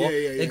paid for.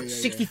 They've got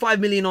 £65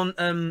 million on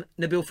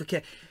Nabil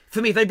Fekir.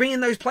 For me, if they bring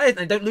in those players and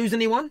they don't lose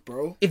anyone,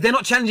 if they're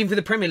not challenging for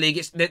the Premier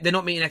League, they're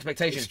not meeting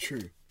expectations. It's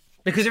true.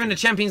 Because they're in the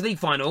Champions League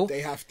final.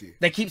 They have to.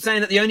 They keep saying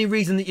that the only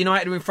reason that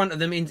United are in front of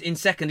them in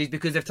second is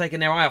because they've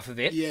taken their eye off of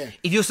it. Yeah.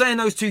 If you're saying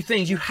those 2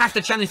 things, you have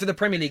to challenge for the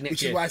Premier League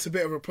next year. Which is why it's a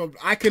bit of a problem.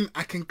 I can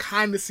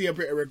kind of see a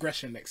bit of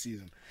regression next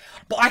season.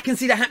 But I can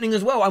see that happening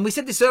as well. And we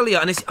said this earlier.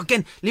 And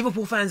again,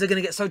 Liverpool fans are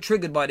going to get so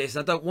triggered by this.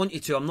 And I don't want you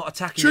to. I'm not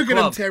attacking Trigger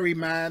the club. them, Terry,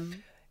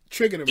 man.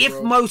 Trigger them, If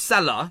Mo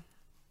Salah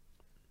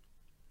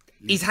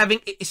is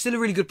still a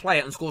really good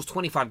player and scores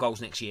 25 goals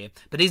next year,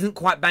 but isn't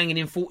quite banging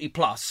in 40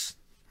 plus,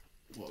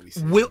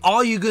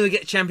 are you going to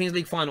get Champions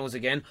League finals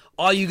again?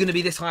 Are you going to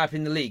be this high up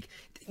in the league?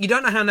 You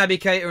don't know how Naby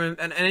Keita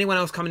and anyone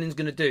else coming in is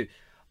going to do.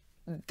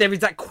 There is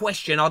that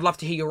question. I'd love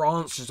to hear your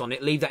answers on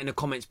it. Leave that in the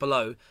comments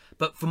below.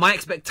 But for my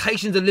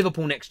expectations of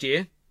Liverpool next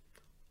year,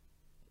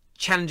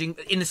 challenging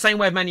in the same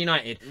way of Man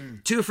United,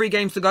 2 or 3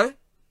 games to go.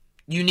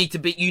 You need to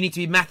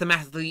be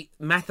mathematically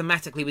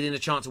within a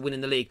chance of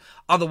winning the league.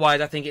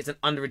 Otherwise, I think it's an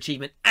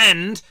underachievement.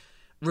 And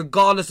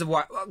regardless of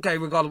what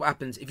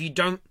happens, if you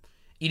don't,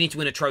 you need to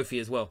win a trophy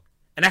as well.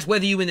 And that's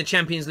whether you win the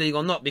Champions League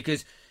or not,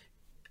 because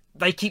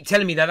they keep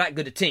telling me they're that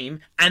good a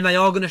team, and they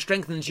are going to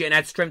strengthen this year and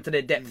add strength to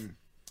their depth.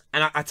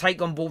 And I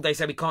take on board they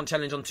say we can't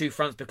challenge on 2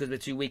 fronts because we're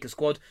too weak a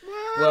squad.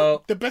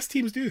 Well, the best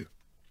teams do.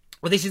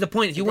 Well, this is the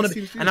point. If you want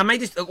to, and I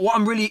made this. What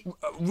I'm really,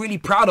 really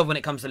proud of when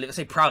it comes to Liverpool. I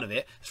say proud of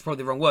it. It's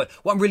probably the wrong word.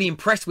 What I'm really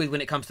impressed with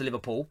when it comes to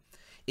Liverpool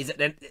is that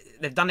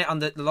they've done it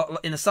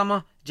in the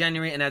summer,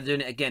 January, and they're doing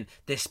it again.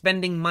 They're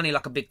spending money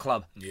like a big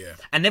club. Yeah.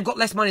 And they've got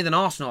less money than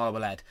Arsenal, I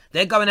will add.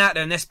 They're going out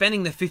there and they're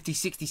spending the 50,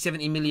 60,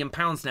 70 million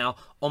pounds now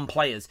on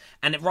players.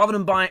 And rather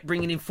than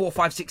bringing in 4,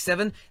 5, 6,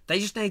 7, they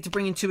just need to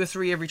bring in 2 or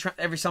 3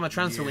 every summer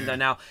transfer window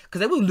now. Because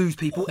they will lose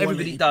people. Quality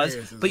Everybody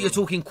does. But you're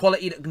talking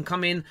quality that can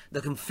come in,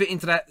 that can fit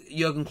into that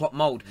Jurgen Klopp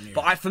mould. Yeah.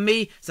 But for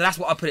me, so that's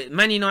what I put it.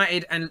 Man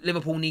United and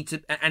Liverpool need to,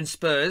 and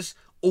Spurs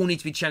all need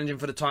to be challenging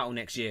for the title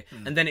next year.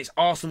 And then it's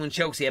Arsenal and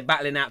Chelsea are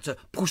battling out to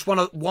push one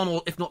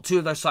or if not 2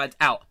 of those sides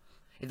out,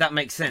 if that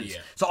makes sense. Yeah.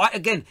 So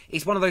again,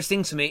 it's one of those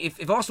things for me.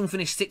 If Arsenal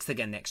finish 6th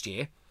again next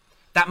year,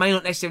 that may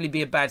not necessarily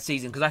be a bad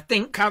season, because I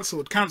think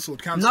cancelled.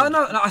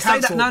 No,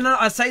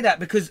 I say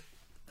that because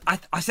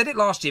I said it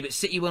last year, but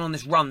City went on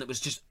this run that was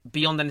just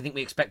beyond anything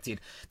we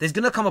expected. There's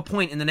going to come a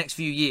point in the next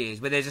few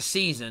years where there's a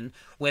season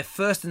where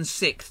 1st and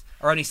 6th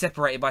are only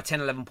separated by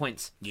 10, 11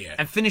 points. Yeah.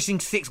 And finishing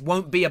 6th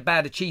won't be a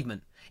bad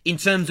achievement. In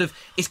terms of,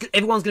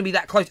 everyone's going to be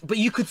that close. But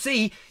you could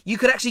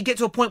actually get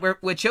to a point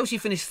where Chelsea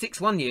finished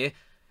 6th one year,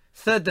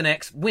 3rd the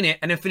next, win it,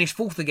 and then finish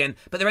 4th again.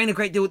 But there ain't a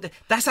great deal.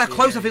 That's how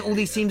close I think all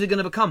these teams are going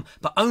to become.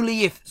 But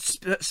only if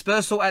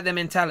Spurs sort out their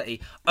mentality,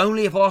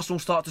 only if Arsenal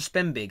start to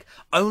spend big,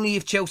 only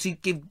if Chelsea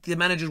give the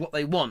managers what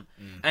they want,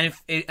 and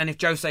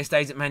if Jose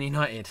stays at Man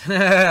United.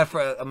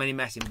 I mean, he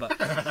mess him, but...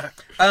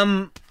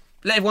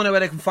 Let everyone know where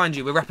they can find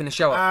you. We're wrapping the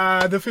show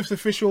up. The Fifth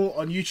Official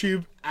on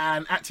YouTube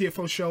and at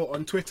TFL Show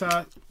on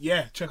Twitter.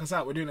 Yeah, check us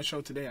out. We're doing a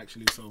show today,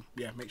 actually. So,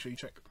 yeah, make sure you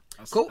check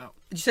us out.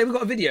 Did you say we've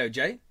got a video,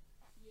 Jay?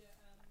 Yeah,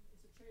 it's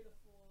a trailer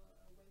for a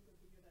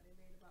Wenger video that they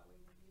made about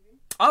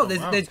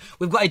Wenger leaving.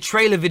 We've got a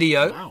trailer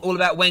video all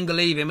about Wenger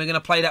leaving. We're going to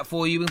play that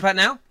for you. We can play it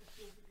now?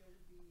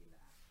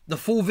 The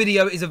full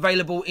video is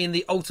available in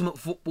the Ultimate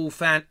Football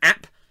Fan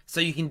app. So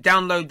you can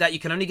download that. You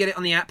can only get it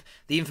on the app.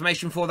 The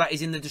information for that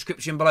is in the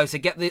description below. So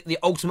get the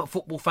Ultimate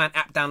Football Fan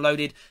app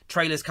downloaded.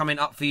 Trailers coming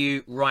up for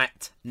you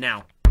right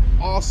now.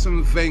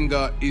 Arsene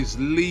Wenger is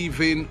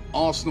leaving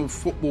Arsenal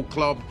Football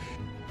Club.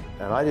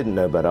 And I didn't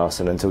know about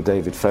Arsene until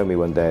David phoned me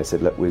one day and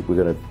said, look, we're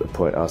going to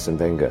appoint Arsene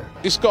Wenger.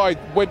 This guy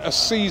went a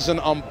season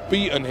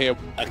unbeaten here.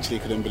 Actually,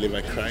 couldn't believe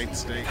I cried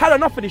today. Had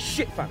enough of this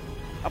shit, fam.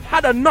 I've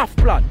had enough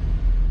blood.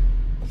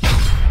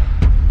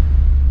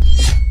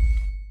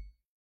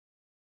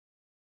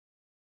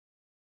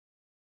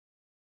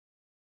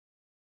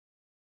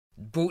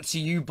 Brought to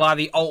you by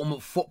the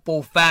Ultimate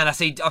Football Fan. I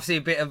see a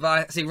bit of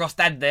I see Ross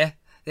Dad there.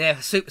 Yeah,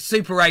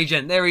 super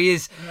agent. There he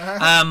is.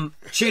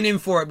 Tune in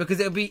for it, because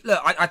it'll be. Look,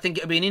 I think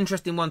it'll be an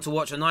interesting one to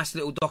watch. A nice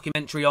little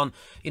documentary on,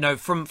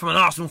 from an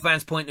Arsenal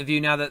fan's point of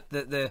view. Now that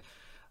the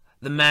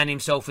man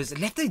himself has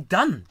left, it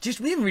done. We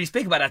didn't really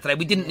speak about that today.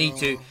 We didn't need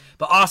to.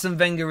 But Arsene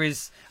Wenger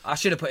is. I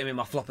should have put him in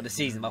my flop of the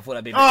season, but I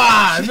thought that'd be.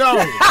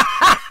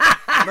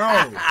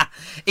 No.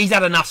 He's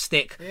had enough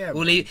stick. Yeah, do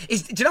you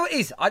know what it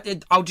is?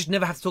 I'll just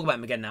never have to talk about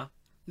him again now.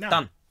 No.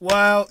 Done.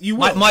 Well, you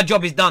will. My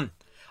job is done.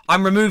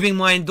 I'm removing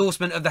my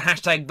endorsement of the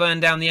hashtag burn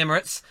down the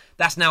Emirates.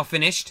 That's now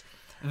finished.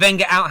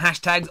 Wenger out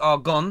hashtags are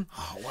gone.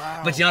 Oh,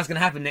 wow. But do you know what's going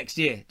to happen next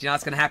year? Do you know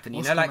what's going to happen?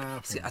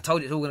 I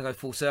told you it's all going to go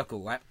full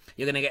circle, right?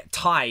 You're going to get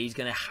Ty, who's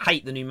going to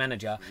hate the new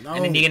manager. No.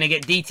 And then you're going to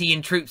get DT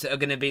and Troops that are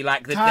going to be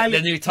like the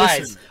new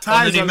Ties.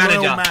 Ty's the new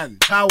manager. Man.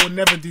 Ty will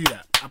never do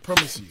that. I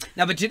promise you.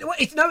 No, but you know what?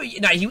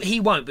 He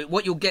won't. But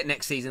what you'll get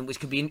next season, which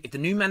could be if the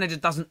new manager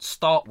doesn't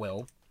start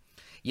well,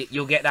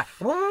 you'll get that.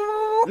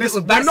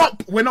 Listen,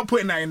 we're not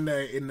putting that in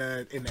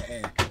the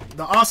air.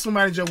 The Arsenal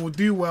manager will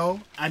do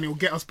well, and he'll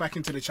get us back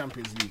into the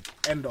Champions League.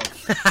 End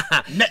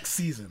of. Next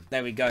season.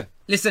 There we go.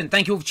 Listen,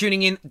 thank you all for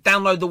tuning in.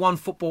 Download the One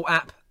Football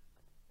app.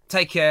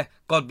 Take care.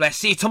 God bless.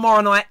 See you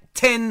tomorrow night,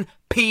 10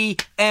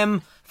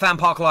 p.m. Fan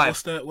Park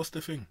Live. What's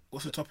the thing?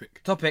 What's the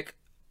topic?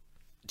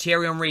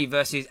 Thierry Henry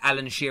versus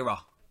Alan Shearer.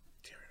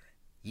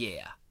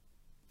 Yeah.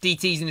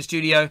 DT's in the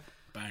studio.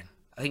 Bang.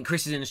 I think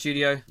Chris is in the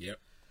studio. Yep.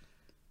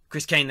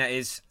 Chris Kane, that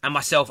is. And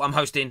myself, I'm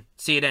hosting.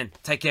 See you then.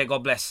 Take care.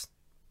 God bless.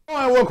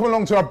 Hi, welcome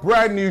along to a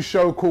brand new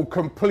show called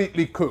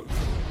Completely Cooked.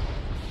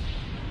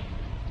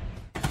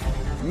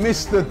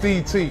 Mr.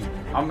 DT.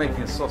 I'm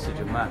making sausage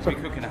and mash. You're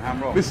cooking a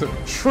ham roll. Listen,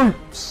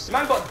 Troops.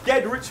 Man got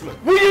dead Richmond.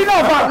 What do you know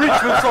about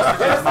Richmond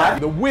sausages,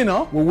 man? The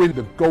winner will win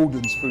the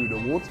Golden Spoon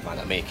Award. Man,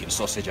 I'm making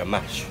sausage and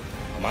mash.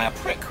 Am I a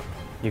prick?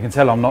 You can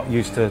tell I'm not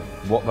used to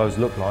what those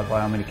look like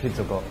by how many kids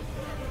I've got.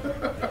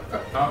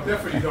 I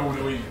definitely don't want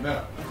to eat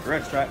now.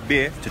 Red Stripe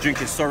beer to drink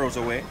his sorrows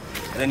away,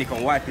 and then he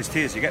can wipe his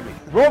tears, you get me?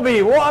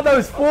 Robbie, what are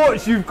those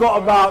thoughts you've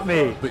got about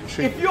me?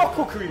 If you're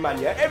cookery man,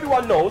 yeah,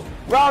 everyone knows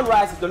brown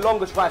rice is the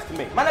longest rice to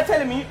make. Man are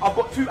telling me I've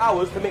got 2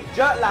 hours to make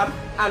jerk lamb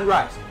and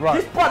rice. Right.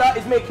 This brother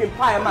is making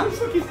pie and mash.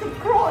 He's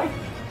crying.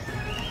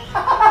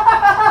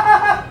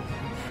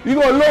 You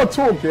got a lot of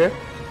talk, yeah?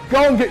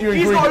 Go and get your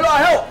ingredients. He's got a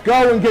lot of help.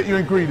 Go and get your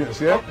ingredients,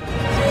 yeah?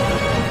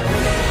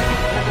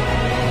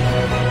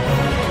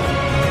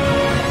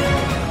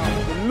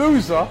 The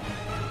loser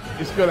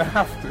is going to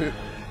have to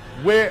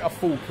wear a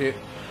full kit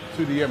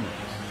to the Emirates.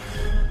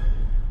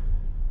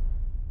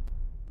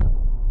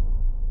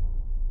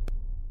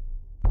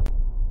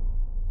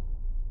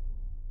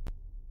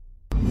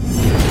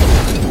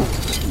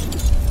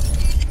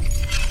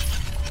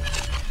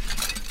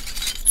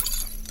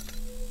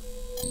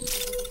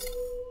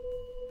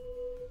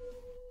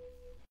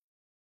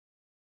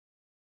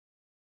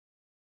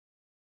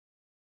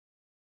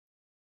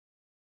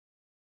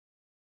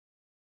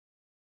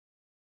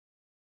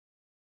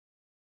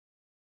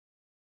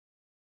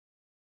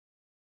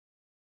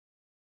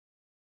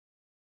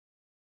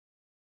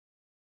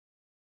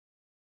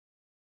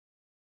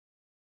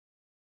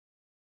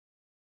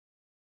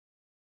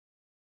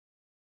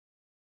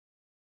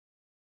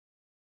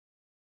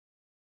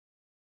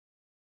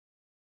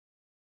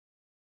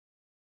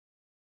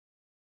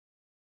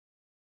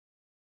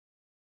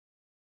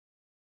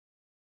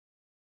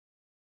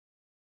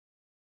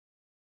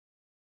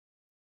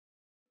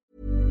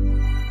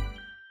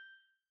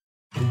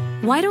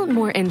 Why don't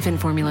more infant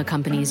formula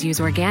companies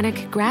use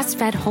organic,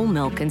 grass-fed whole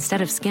milk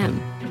instead of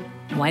skim?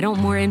 Why don't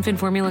more infant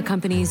formula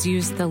companies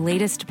use the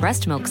latest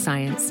breast milk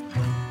science?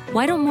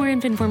 Why don't more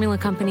infant formula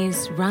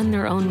companies run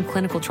their own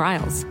clinical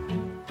trials?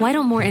 Why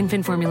don't more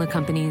infant formula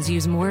companies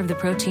use more of the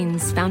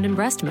proteins found in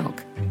breast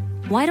milk?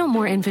 Why don't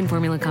more infant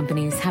formula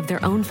companies have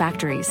their own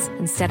factories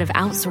instead of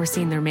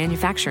outsourcing their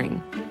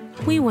manufacturing?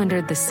 We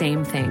wondered the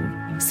same thing.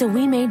 So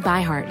we made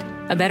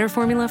ByHeart, a better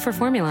formula for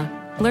formula.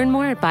 Learn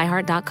more at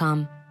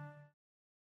byheart.com.